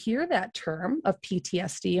often hear that term of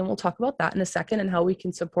PTSD. And we'll talk about that in a second and how we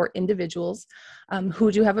can support individuals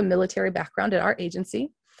who do have a military background at our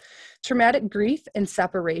agency. Traumatic grief and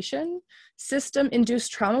separation,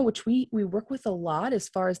 system-induced trauma, which we work with a lot as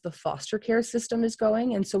far as the foster care system is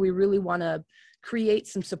going. And so we really want to create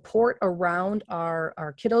some support around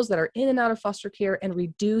our kiddos that are in and out of foster care and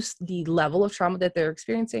reduce the level of trauma that they're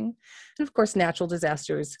experiencing. And of course, natural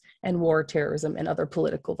disasters and war, terrorism, and other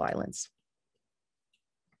political violence.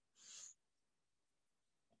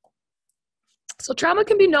 So trauma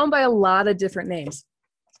can be known by a lot of different names.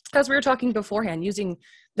 As we were talking beforehand, using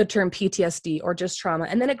the term PTSD or just trauma,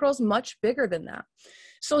 and then it grows much bigger than that.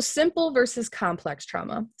 So simple versus complex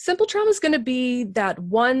trauma. Simple trauma is going to be that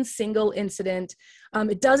one single incident.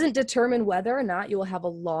 It doesn't determine whether or not you will have a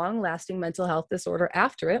long-lasting mental health disorder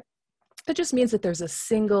after it. It just means that there's a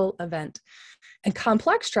single event. And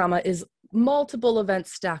complex trauma is multiple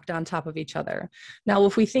events stacked on top of each other. Now,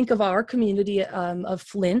 if we think of our community of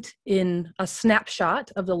Flint in a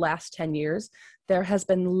snapshot of the last 10 years, there has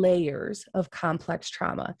been layers of complex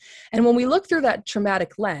trauma. And when we look through that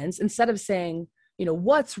traumatic lens, instead of saying, you know,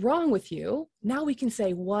 what's wrong with you? Now we can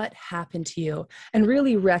say, what happened to you? And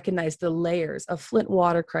really recognize the layers of Flint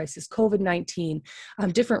water crisis, COVID-19,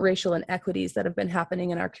 different racial inequities that have been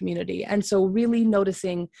happening in our community. And so really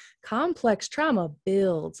noticing complex trauma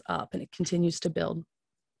builds up and it continues to build.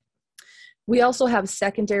 We also have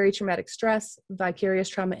secondary traumatic stress, vicarious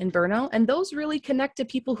trauma, and burnout. And those really connect to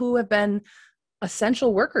people who have been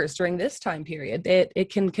essential workers during this time period.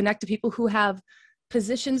 It can connect to people who have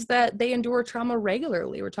positions that they endure trauma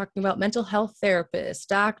regularly. We're talking about mental health therapists,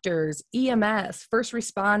 doctors, EMS, first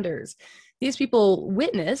responders. These people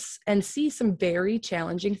witness and see some very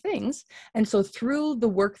challenging things. And so through the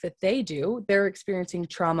work that they do, they're experiencing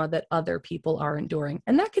trauma that other people are enduring.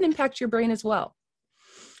 And that can impact your brain as well.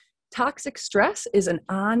 Toxic stress is an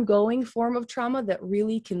ongoing form of trauma that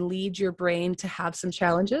really can lead your brain to have some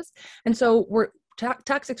challenges. And so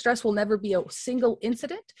toxic stress will never be a single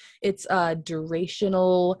incident. It's a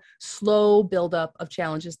durational, slow buildup of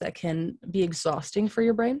challenges that can be exhausting for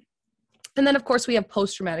your brain. And then, of course, we have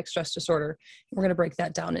post-traumatic stress disorder. We're going to break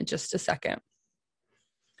that down in just a second.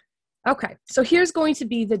 Okay, so here's going to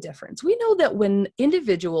be the difference. We know that when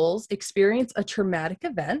individuals experience a traumatic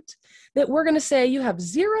event, that we're going to say you have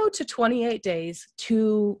 0 to 28 days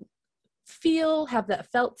to feel, have that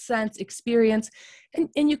felt sense, experience,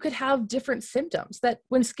 and you could have different symptoms. That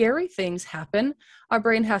when scary things happen, our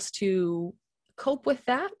brain has to cope with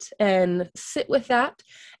that and sit with that.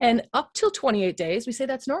 And up till 28 days, we say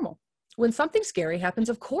that's normal. When something scary happens,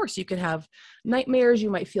 of course, you could have nightmares, you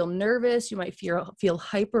might feel nervous, you might feel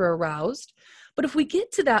hyper aroused. But if we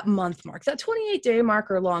get to that month mark, that 28-day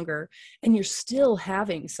mark or longer, and you're still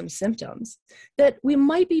having some symptoms, that we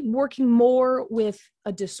might be working more with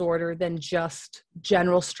a disorder than just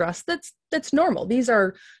general stress that's normal. These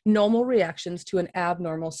are normal reactions to an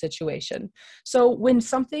abnormal situation. So when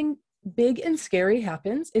something big and scary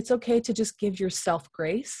happens, it's okay to just give yourself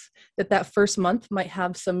grace that first month might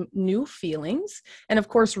have some new feelings. And of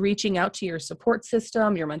course, reaching out to your support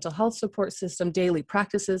system, your mental health support system, daily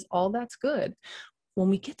practices, all that's good. When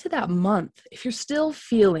we get to that month, if you're still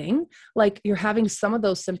feeling like you're having some of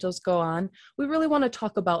those symptoms go on, we really want to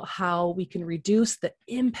talk about how we can reduce the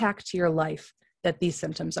impact to your life that these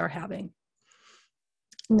symptoms are having.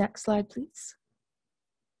 Next slide, please.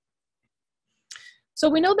 So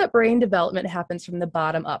we know that brain development happens from the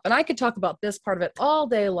bottom up. And I could talk about this part of it all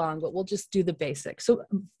day long, but we'll just do the basics. So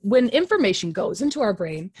when information goes into our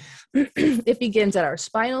brain, it begins at our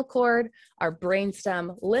spinal cord, our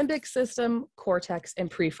brainstem, limbic system, cortex, and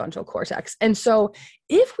prefrontal cortex. And so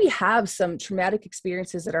if we have some traumatic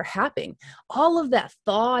experiences that are happening, all of that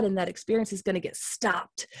thought and that experience is going to get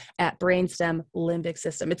stopped at brainstem, limbic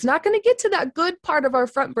system. It's not going to get to that good part of our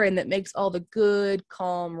front brain that makes all the good,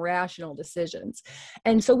 calm, rational decisions.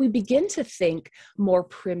 And so we begin to think more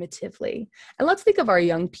primitively. And let's think of our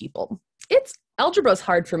young people. Algebra is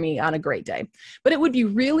hard for me on a great day, but it would be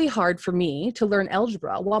really hard for me to learn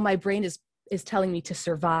algebra while my brain is telling me to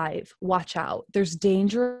survive, watch out, there's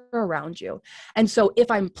danger around you. And so if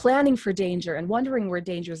I'm planning for danger and wondering where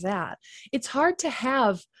danger's at, it's hard to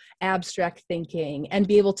have abstract thinking and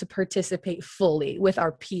be able to participate fully with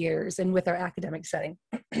our peers and with our academic setting.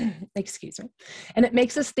 Excuse me. And it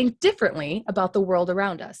makes us think differently about the world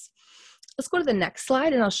around us. Let's go to the next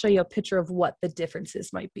slide and I'll show you a picture of what the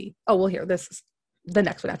differences might be. Oh, well, here, this is the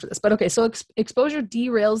next one after this. But okay, so exposure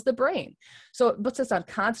derails the brain. So it puts us on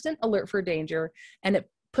constant alert for danger, and it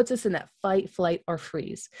puts us in that fight, flight, or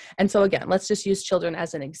freeze. And so again, let's just use children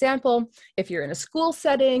as an example. If you're in a school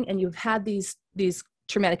setting and you've had these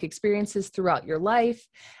traumatic experiences throughout your life,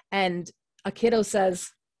 and a kiddo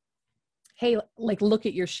says, hey, like, look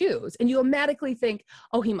at your shoes. And you automatically think,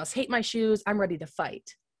 oh, he must hate my shoes, I'm ready to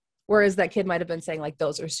fight. Whereas that kid might have been saying, like,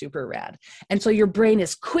 those are super rad. And so your brain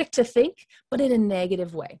is quick to think, but in a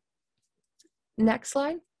negative way. Next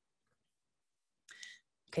slide.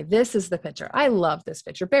 Okay, this is the picture. I love this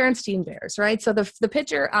picture. Berenstain Bears, right? So the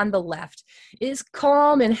picture on the left is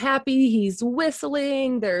calm and happy. He's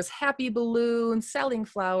whistling. There's happy balloons, selling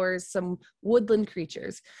flowers, some woodland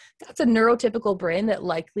creatures. That's a neurotypical brain that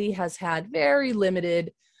likely has had very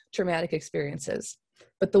limited traumatic experiences.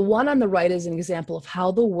 But the one on the right is an example of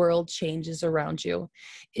how the world changes around you.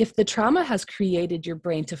 If the trauma has created your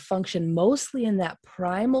brain to function mostly in that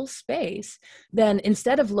primal space, then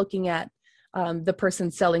instead of looking at the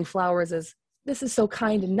person selling flowers as, this is so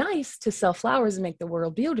kind and nice to sell flowers and make the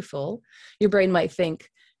world beautiful, your brain might think,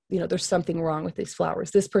 there's something wrong with these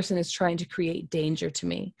flowers. This person is trying to create danger to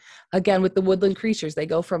me. Again, with the woodland creatures, they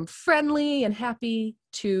go from friendly and happy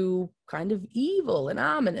to kind of evil and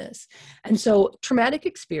ominous. And so traumatic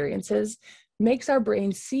experiences makes our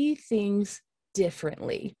brain see things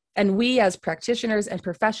differently. And we as practitioners and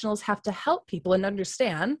professionals have to help people and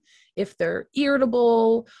understand if they're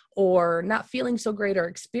irritable or not feeling so great or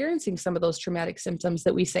experiencing some of those traumatic symptoms,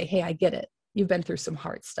 that we say, hey, I get it. You've been through some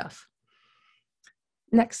hard stuff.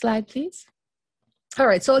 Next slide, please. All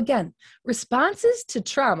right, so again, responses to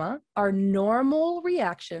trauma are normal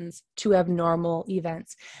reactions to abnormal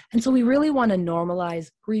events. And so we really want to normalize,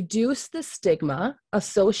 reduce the stigma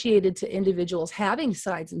associated to individuals having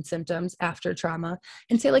signs and symptoms after trauma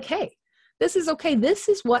and say like, hey, this is okay. This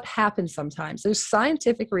is what happens sometimes. There's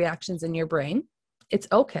scientific reactions in your brain. It's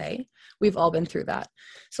okay. We've all been through that.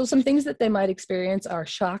 So some things that they might experience are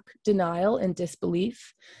shock, denial, and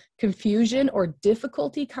disbelief, confusion or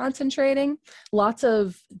difficulty concentrating, lots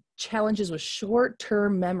of challenges with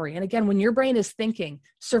short-term memory. And again, when your brain is thinking,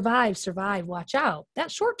 survive, survive, watch out,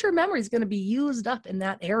 that short-term memory is going to be used up in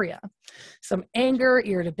that area. Some anger,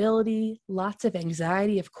 irritability, lots of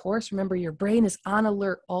anxiety. Of course, remember your brain is on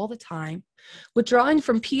alert all the time. Withdrawing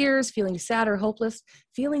from peers, feeling sad or hopeless,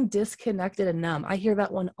 feeling disconnected and numb. I hear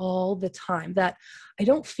that one all the time, that I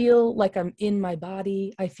don't feel like I'm in my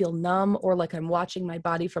body. I feel numb or like I'm watching my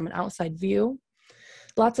body from an outside view.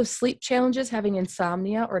 Lots of sleep challenges, having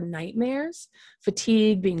insomnia or nightmares,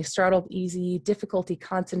 fatigue, being startled easy, difficulty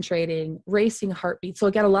concentrating, racing heartbeat. So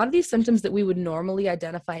again, a lot of these symptoms that we would normally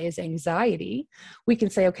identify as anxiety, we can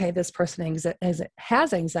say, okay, this person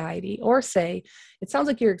has anxiety, or say, it sounds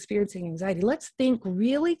like you're experiencing anxiety. Let's think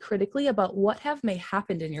really critically about what may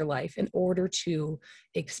happened in your life in order to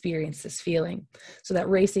experience this feeling. So that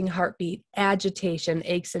racing heartbeat, agitation,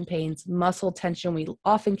 aches and pains, muscle tension, we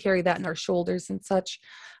often carry that in our shoulders and such,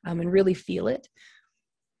 and really feel it.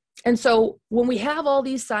 And so when we have all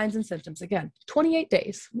these signs and symptoms, again, 28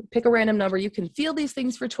 days, pick a random number. You can feel these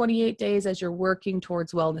things for 28 days as you're working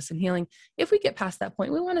towards wellness and healing. If we get past that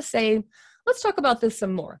point, we want to say, let's talk about this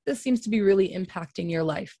some more. This seems to be really impacting your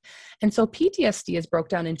life. And so PTSD is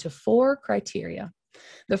broken down into 4 criteria.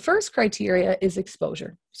 The first criteria is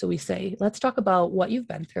exposure. So we say, let's talk about what you've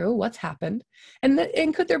been through, what's happened,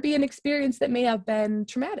 and could there be an experience that may have been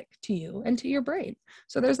traumatic to you and to your brain?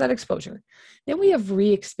 So there's that exposure. Then we have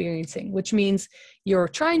re-experiencing, which means you're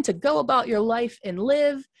trying to go about your life and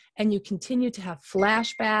live, and you continue to have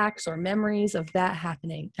flashbacks or memories of that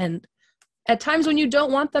happening. And at times when you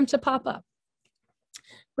don't want them to pop up.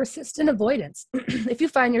 Persistent avoidance. If you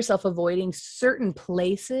find yourself avoiding certain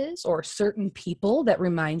places or certain people that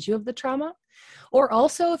remind you of the trauma, or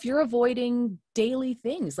also if you're avoiding daily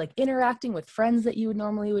things like interacting with friends that you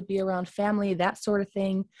normally would be around, family, that sort of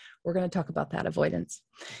thing, we're going to talk about that avoidance.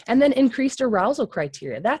 And then increased arousal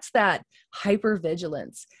criteria. That's that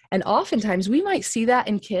hypervigilance. And oftentimes we might see that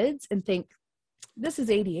in kids and think, this is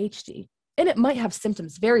ADHD. And it might have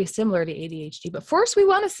symptoms very similar to ADHD. But first we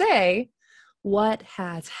want to say, what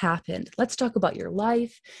has happened? Let's talk about your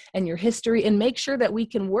life and your history and make sure that we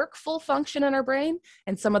can work full function in our brain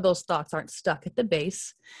and some of those thoughts aren't stuck at the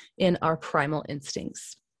base in our primal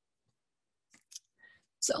instincts.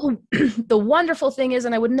 So the wonderful thing is,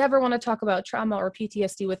 and I would never want to talk about trauma or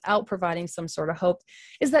PTSD without providing some sort of hope,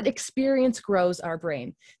 is that experience grows our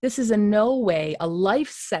brain. This is in no way a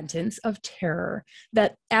life sentence of terror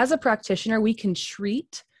that as a practitioner, we can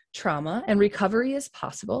treat trauma and recovery is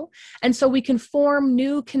possible. And so we can form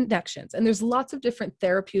new connections. And there's lots of different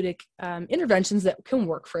therapeutic interventions that can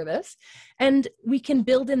work for this. And we can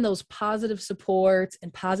build in those positive supports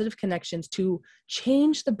and positive connections to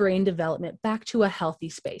change the brain development back to a healthy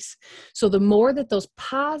space. So the more that those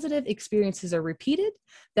positive experiences are repeated,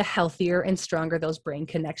 the healthier and stronger those brain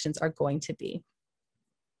connections are going to be.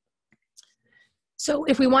 So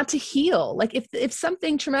if we want to heal, like if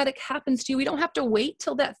something traumatic happens to you, we don't have to wait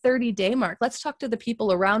till that 30-day mark. Let's talk to the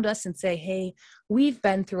people around us and say, hey, we've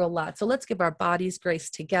been through a lot. So let's give our bodies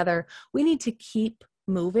grace together. We need to keep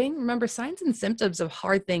moving. Remember, signs and symptoms of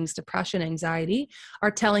hard things, depression, anxiety,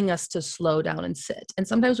 are telling us to slow down and sit. And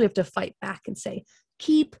sometimes we have to fight back and say,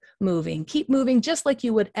 keep moving, just like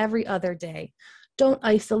you would every other day. Don't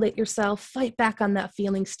isolate yourself, fight back on that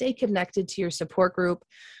feeling, stay connected to your support group.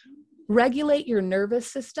 Regulate your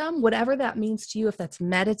nervous system, whatever that means to you, if that's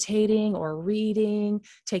meditating or reading,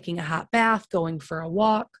 taking a hot bath, going for a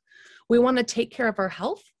walk. We want to take care of our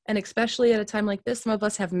health. And especially at a time like this, some of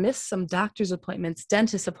us have missed some doctor's appointments,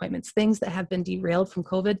 dentist appointments, things that have been derailed from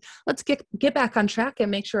COVID. Let's get back on track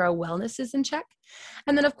and make sure our wellness is in check.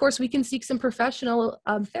 And then, of course, we can seek some professional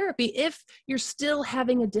therapy if you're still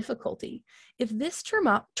having a difficulty. If this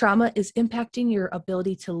trauma is impacting your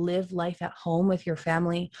ability to live life at home with your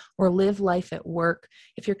family or live life at work,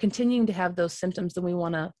 if you're continuing to have those symptoms, then we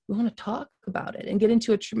want to talk about it and get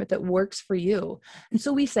into a treatment that works for you. And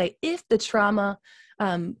so we say, if the trauma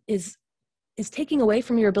is taking away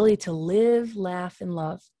from your ability to live, laugh, and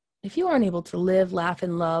love, if you aren't able to live, laugh,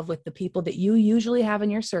 and love with the people that you usually have in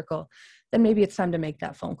your circle, then maybe it's time to make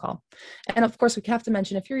that phone call. And of course, we have to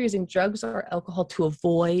mention, if you're using drugs or alcohol to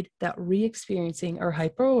avoid that re-experiencing or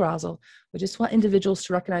hyperarousal, we just want individuals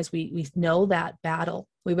to recognize we know that battle.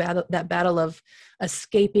 We battle that battle of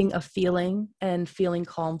escaping a feeling and feeling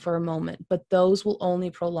calm for a moment, but those will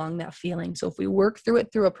only prolong that feeling. So if we work through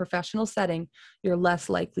it through a professional setting, you're less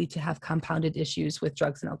likely to have compounded issues with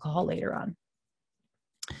drugs and alcohol later on.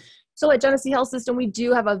 So at Genesee Health System, we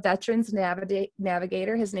do have a veterans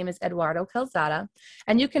navigator. His name is Eduardo Calzada.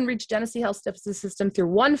 And you can reach Genesee Health System through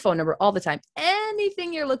one phone number all the time.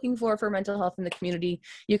 Anything you're looking for mental health in the community,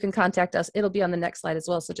 you can contact us. It'll be on the next slide as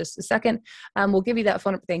well. So just a second. We'll give you that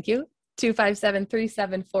phone number. Thank you.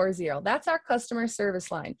 257-3740. That's our customer service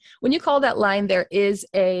line. When you call that line, there is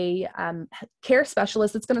a care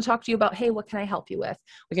specialist that's going to talk to you about, hey, what can I help you with?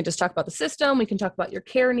 We can just talk about the system. We can talk about your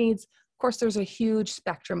care needs. Of course, there's a huge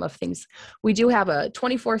spectrum of things. We do have a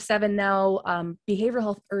 24/7 now behavioral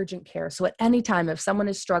health urgent care. So at any time, if someone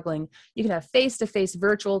is struggling, you can have face-to-face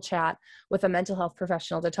virtual chat with a mental health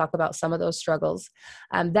professional to talk about some of those struggles.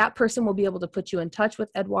 That person will be able to put you in touch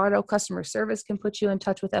with Eduardo. Customer service can put you in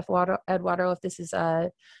touch with Eduardo if this is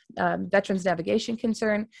a veterans navigation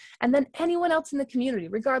concern. And then anyone else in the community,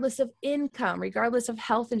 regardless of income, regardless of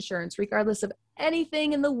health insurance, regardless of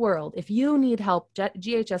anything in the world, if you need help,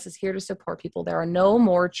 GHS is here to support people. There are no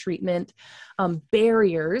more treatment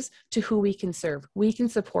barriers to who we can serve. We can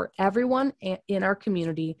support everyone in our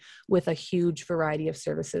community with a huge variety of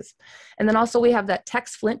services. And then also we have that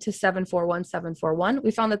text Flint to 741-741. We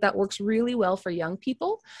found that that works really well for young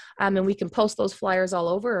people. And we can post those flyers all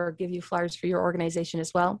over or give you flyers for your organization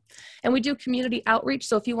as well. And we do community outreach.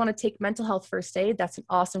 So if you want to take mental health first aid, that's an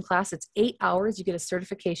awesome class. It's 8 hours. You get a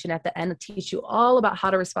certification at the end to teach you all about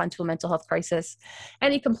how to respond to a mental health crisis.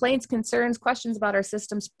 Any complaints, concerns, questions about our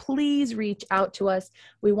systems, please reach out to us.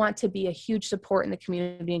 We want to be a huge support in the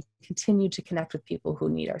community and continue to connect with people who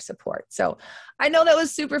need our support. So I know that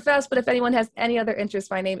was super fast, but if anyone has any other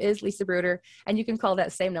interest, my name is Lisa Bruder, and you can call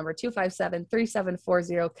that same number,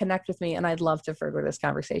 257-3740. Connect with me, and I'd love to further this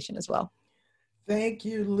conversation as well. Thank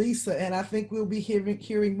you, Lisa. And I think we'll be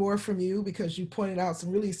hearing more from you because you pointed out some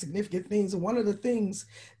really significant things. And one of the things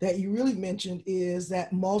that you really mentioned is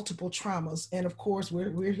that multiple traumas. And of course,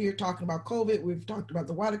 we're here talking about COVID. We've talked about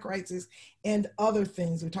the water crisis and other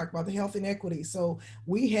things. We talked about the health inequity. So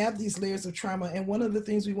we have these layers of trauma. And one of the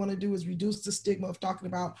things we want to do is reduce the stigma of talking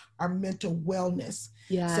about our mental wellness.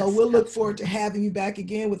 Yes, so we'll look forward to having you back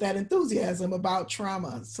again with that enthusiasm about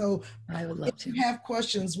trauma. So I would love to. If you have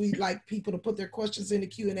questions, we'd like people to put their questions in the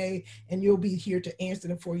Q&A, and you'll be here to answer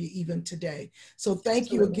them for you even today. So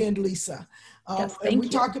thank you again, Lisa. Yes, and we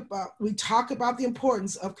talk about the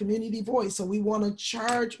importance of community voice. So we want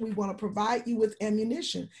to provide you with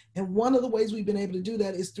ammunition. And one of the ways we've been able to do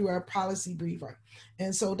that is through our policy briefer.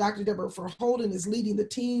 And so Dr. Deborah Verholden is leading the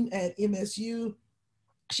team at MSU.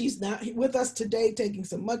 She's not with us today taking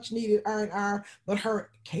some much needed R&R, but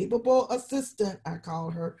her capable assistant, I call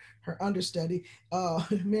her understudy,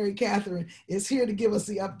 Mary Catherine, is here to give us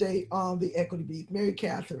the update on the equity brief. Mary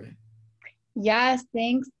Catherine. Yes,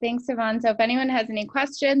 thanks, Yvonne. So if anyone has any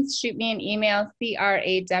questions, shoot me an email,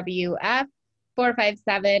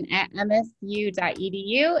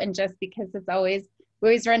 crawf457@msu.edu. And just because we always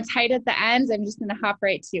run tight at the end, I'm just gonna hop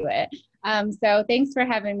right to it. So thanks for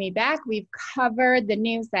having me back. We've covered the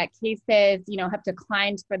news that cases, have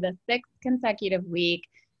declined for the 6th consecutive week.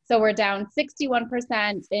 So we're down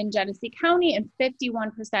 61% in Genesee County and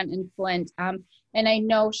 51% in Flint. And I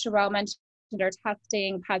know Sherelle mentioned our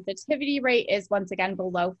testing positivity rate is once again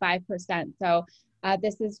below 5%. So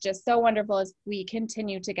this is just so wonderful as we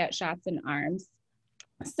continue to get shots in arms.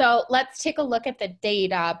 So let's take a look at the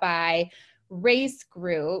data by race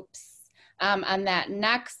groups. On that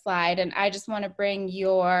next slide, and I just want to bring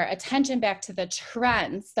your attention back to the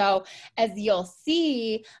trends. So as you'll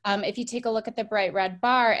see, if you take a look at the bright red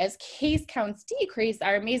bar, as case counts decrease,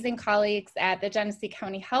 our amazing colleagues at the Genesee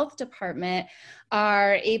County Health Department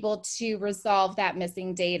are able to resolve that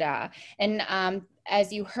missing data. And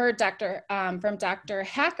as you heard from Dr.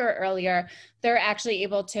 Hacker earlier, they're actually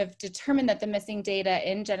able to determine that the missing data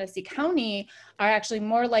in Genesee County are actually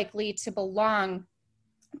more likely to belong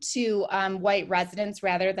to white residents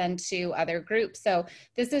rather than to other groups. So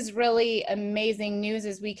this is really amazing news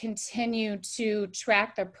as we continue to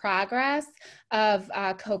track the progress of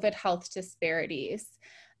COVID health disparities.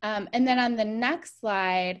 And then on the next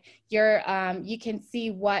slide, you can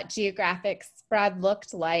see what geographic spread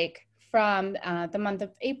looked like from the month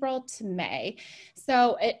of April to May.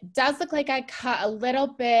 So it does look like I cut a little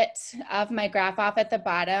bit of my graph off at the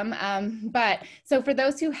bottom. But so for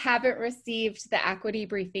those who haven't received the equity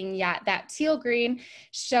briefing yet, that teal green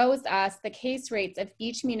shows us the case rates of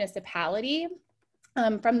each municipality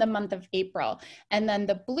from the month of April. And then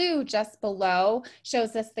the blue just below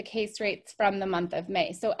shows us the case rates from the month of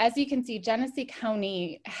May. So as you can see, Genesee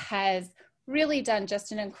County has really done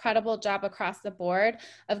just an incredible job across the board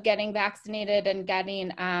of getting vaccinated and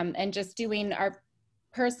getting and just doing our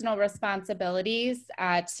personal responsibilities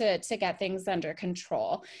to get things under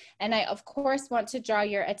control. And I, of course, want to draw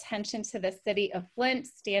your attention to the city of Flint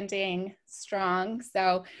standing strong.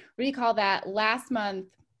 So recall that last month,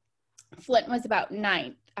 Flint was about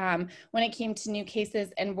 9th when it came to new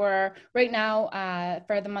cases, and we're right now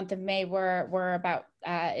for the month of May, we're about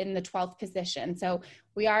in the 12th position. So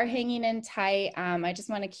we are hanging in tight. I just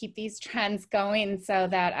want to keep these trends going so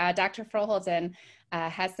that Dr. Froholden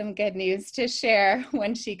has some good news to share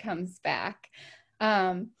when she comes back.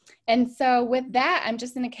 And so with that, I'm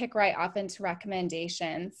just going to kick right off into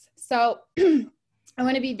recommendations. So I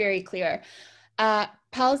want to be very clear.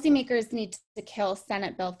 Policymakers need to kill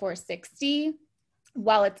Senate Bill 460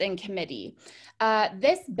 while it's in committee.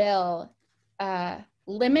 This bill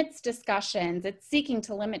limits discussions, it's seeking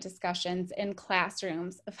to limit discussions in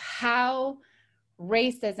classrooms of how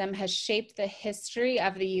racism has shaped the history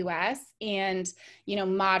of the US and, you know,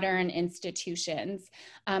 modern institutions.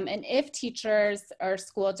 And if teachers or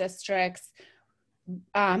school districts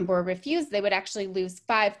were refused, they would actually lose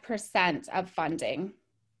 5% of funding.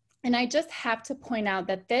 And I just have to point out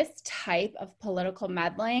that this type of political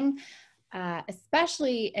meddling,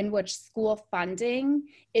 especially in which school funding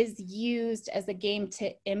is used as a game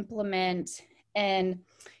to implement an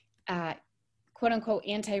quote unquote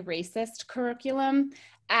anti-racist curriculum,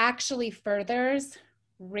 actually furthers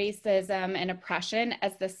racism and oppression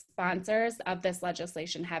as the sponsors of this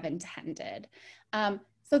legislation have intended.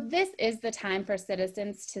 So this is the time for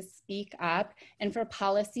citizens to speak up and for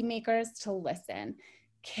policymakers to listen.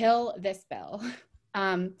 Kill this bill.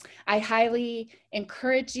 I highly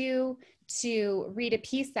encourage you to read a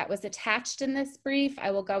piece that was attached in this brief.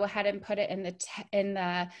 I will go ahead and put it in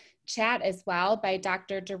the chat as well, by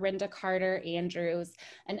Dr. Dorinda Carter Andrews,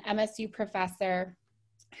 an MSU professor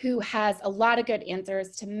who has a lot of good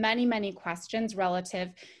answers to many, many questions relative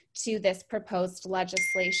to this proposed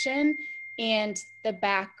legislation and the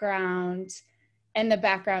background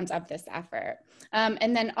of this effort.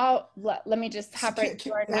 And then let me just hop right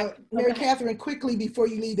to our next. Mary Catherine, quickly before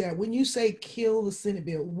you leave that, when you say kill the Senate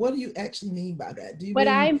bill, what do you actually mean by that? Do you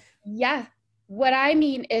what I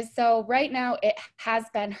mean is, so right now it has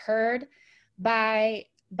been heard by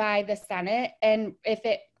the Senate, and if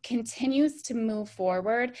it continues to move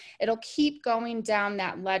forward, it'll keep going down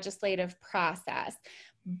that legislative process.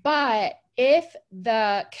 But if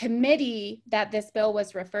the committee that this bill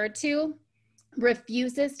was referred to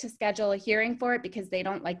refuses to schedule a hearing for it because they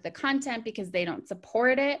don't like the content, because they don't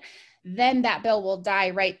support it, then that bill will die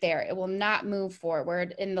right there. It will not move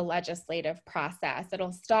forward in the legislative process.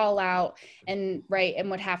 It'll stall out and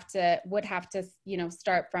would have to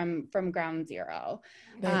start from ground zero.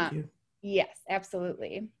 Thank you. Yes,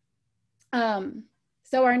 absolutely. So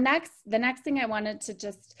the next thing I wanted to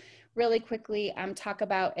just really quickly talk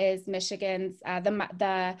about is Michigan's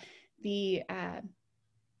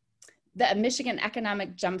the Michigan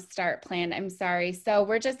Economic Jumpstart Plan, So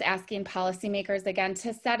we're just asking policymakers again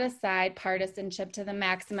to set aside partisanship to the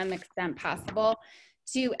maximum extent possible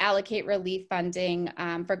to allocate relief funding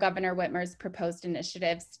for Governor Whitmer's proposed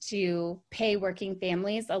initiatives to pay working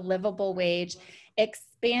families a livable wage,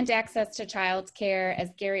 expand access to childcare, as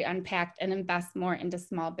Gary unpacked, and invest more into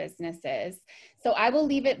small businesses. So I will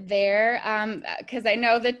leave it there because I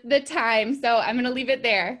know the time, so I'm going to leave it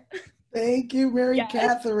there. Thank you, Mary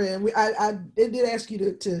Catherine. I did ask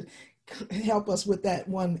you to help us with that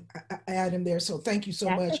one item there. So thank you so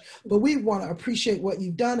much. But we want to appreciate what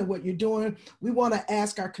you've done and what you're doing. We want to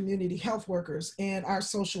ask our community health workers and our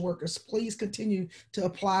social workers, please continue to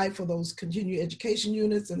apply for those continuing education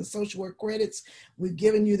units and the social work credits. We've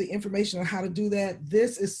given you the information on how to do that.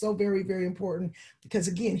 This is so very, very important because,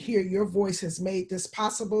 again, here your voice has made this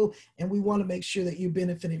possible, and we want to make sure that you're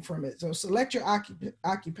benefiting from it. So select your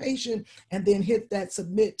occupation and then hit that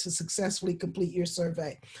submit to successfully complete your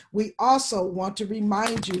survey. We also want to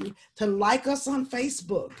remind you to like us on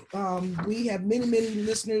Facebook. We have many, many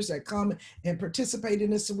listeners that come and participate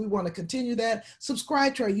in this, and we want to continue that.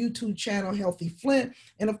 Subscribe to our YouTube channel, Healthy Flint,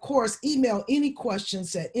 and of course, email any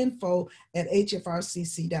questions at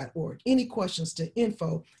info@hfrcc.org. Any questions to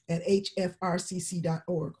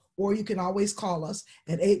info@hfrcc.org. or you can always call us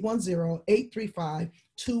at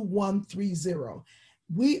 810-835-2130.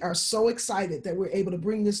 We are so excited that we're able to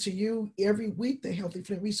bring this to you every week, the Healthy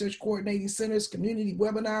Flint Research Coordinating Center's community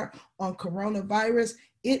webinar on coronavirus.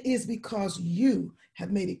 It is because you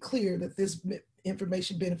have made it clear that this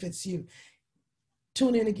information benefits you.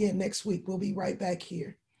 Tune in again next week. We'll be right back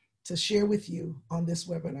here to share with you on this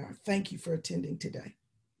webinar. Thank you for attending today.